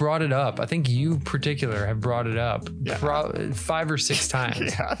think we brought it up. I think you in particular have brought it up 5 or 6 times.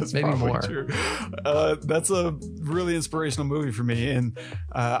 Yeah, that's maybe probably more. True. That's a really inspirational movie for me, and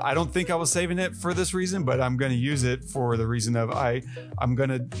I don't think I was saving it for this reason, but I'm going to use it for the reason of I'm going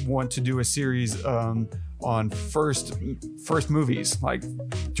to want to do a series on first movies, like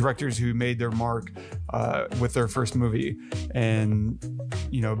directors who made their mark with their first movie, and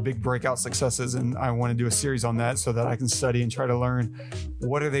big breakout successes. And I want to do a series on that so that I can study and try to learn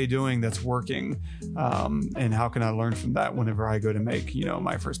what are they doing that's working, and how can I learn from that whenever I go to make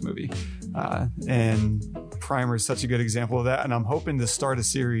my first movie. And Primer is such a good example of that, and I'm hoping to start a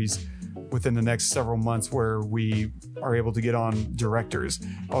series within the next several months where we are able to get on directors.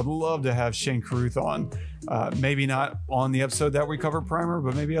 I would love to have Shane Carruth on, maybe not on the episode that we cover Primer,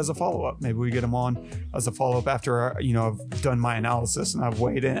 but maybe as a follow-up. Maybe we get him on as a follow-up after I've done my analysis and I've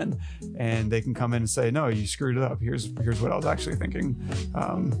weighed in, and they can come in and say, no, you screwed it up. Here's what I was actually thinking.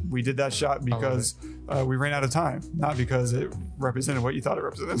 We did that shot because we ran out of time, not because it represented what you thought it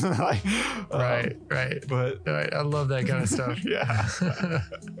represented. Right. But I love that kind of stuff. yeah.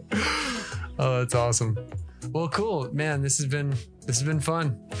 Oh, that's awesome. Well, cool, man. This has been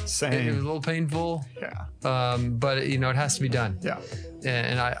fun. Same. It was a little painful. Yeah. But it has to be done. Yeah.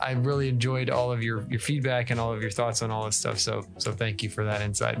 And I really enjoyed all of your feedback and all of your thoughts on all this stuff. So thank you for that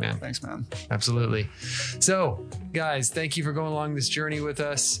insight, man. Thanks, man. Absolutely. So, guys, thank you for going along this journey with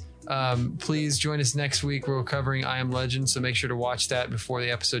us. Please join us next week. We're covering I Am Legend, so make sure to watch that before the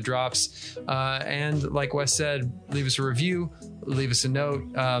episode drops. And like Wes said, leave us a review, leave us a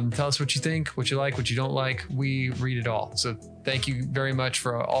note, tell us what you think, what you like, what you don't like. We read it all. So thank you very much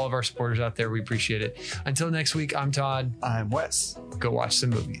for all of our supporters out there. We appreciate it. Until next week, I'm Todd. I'm Wes. Go watch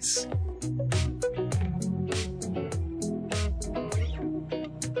some movies.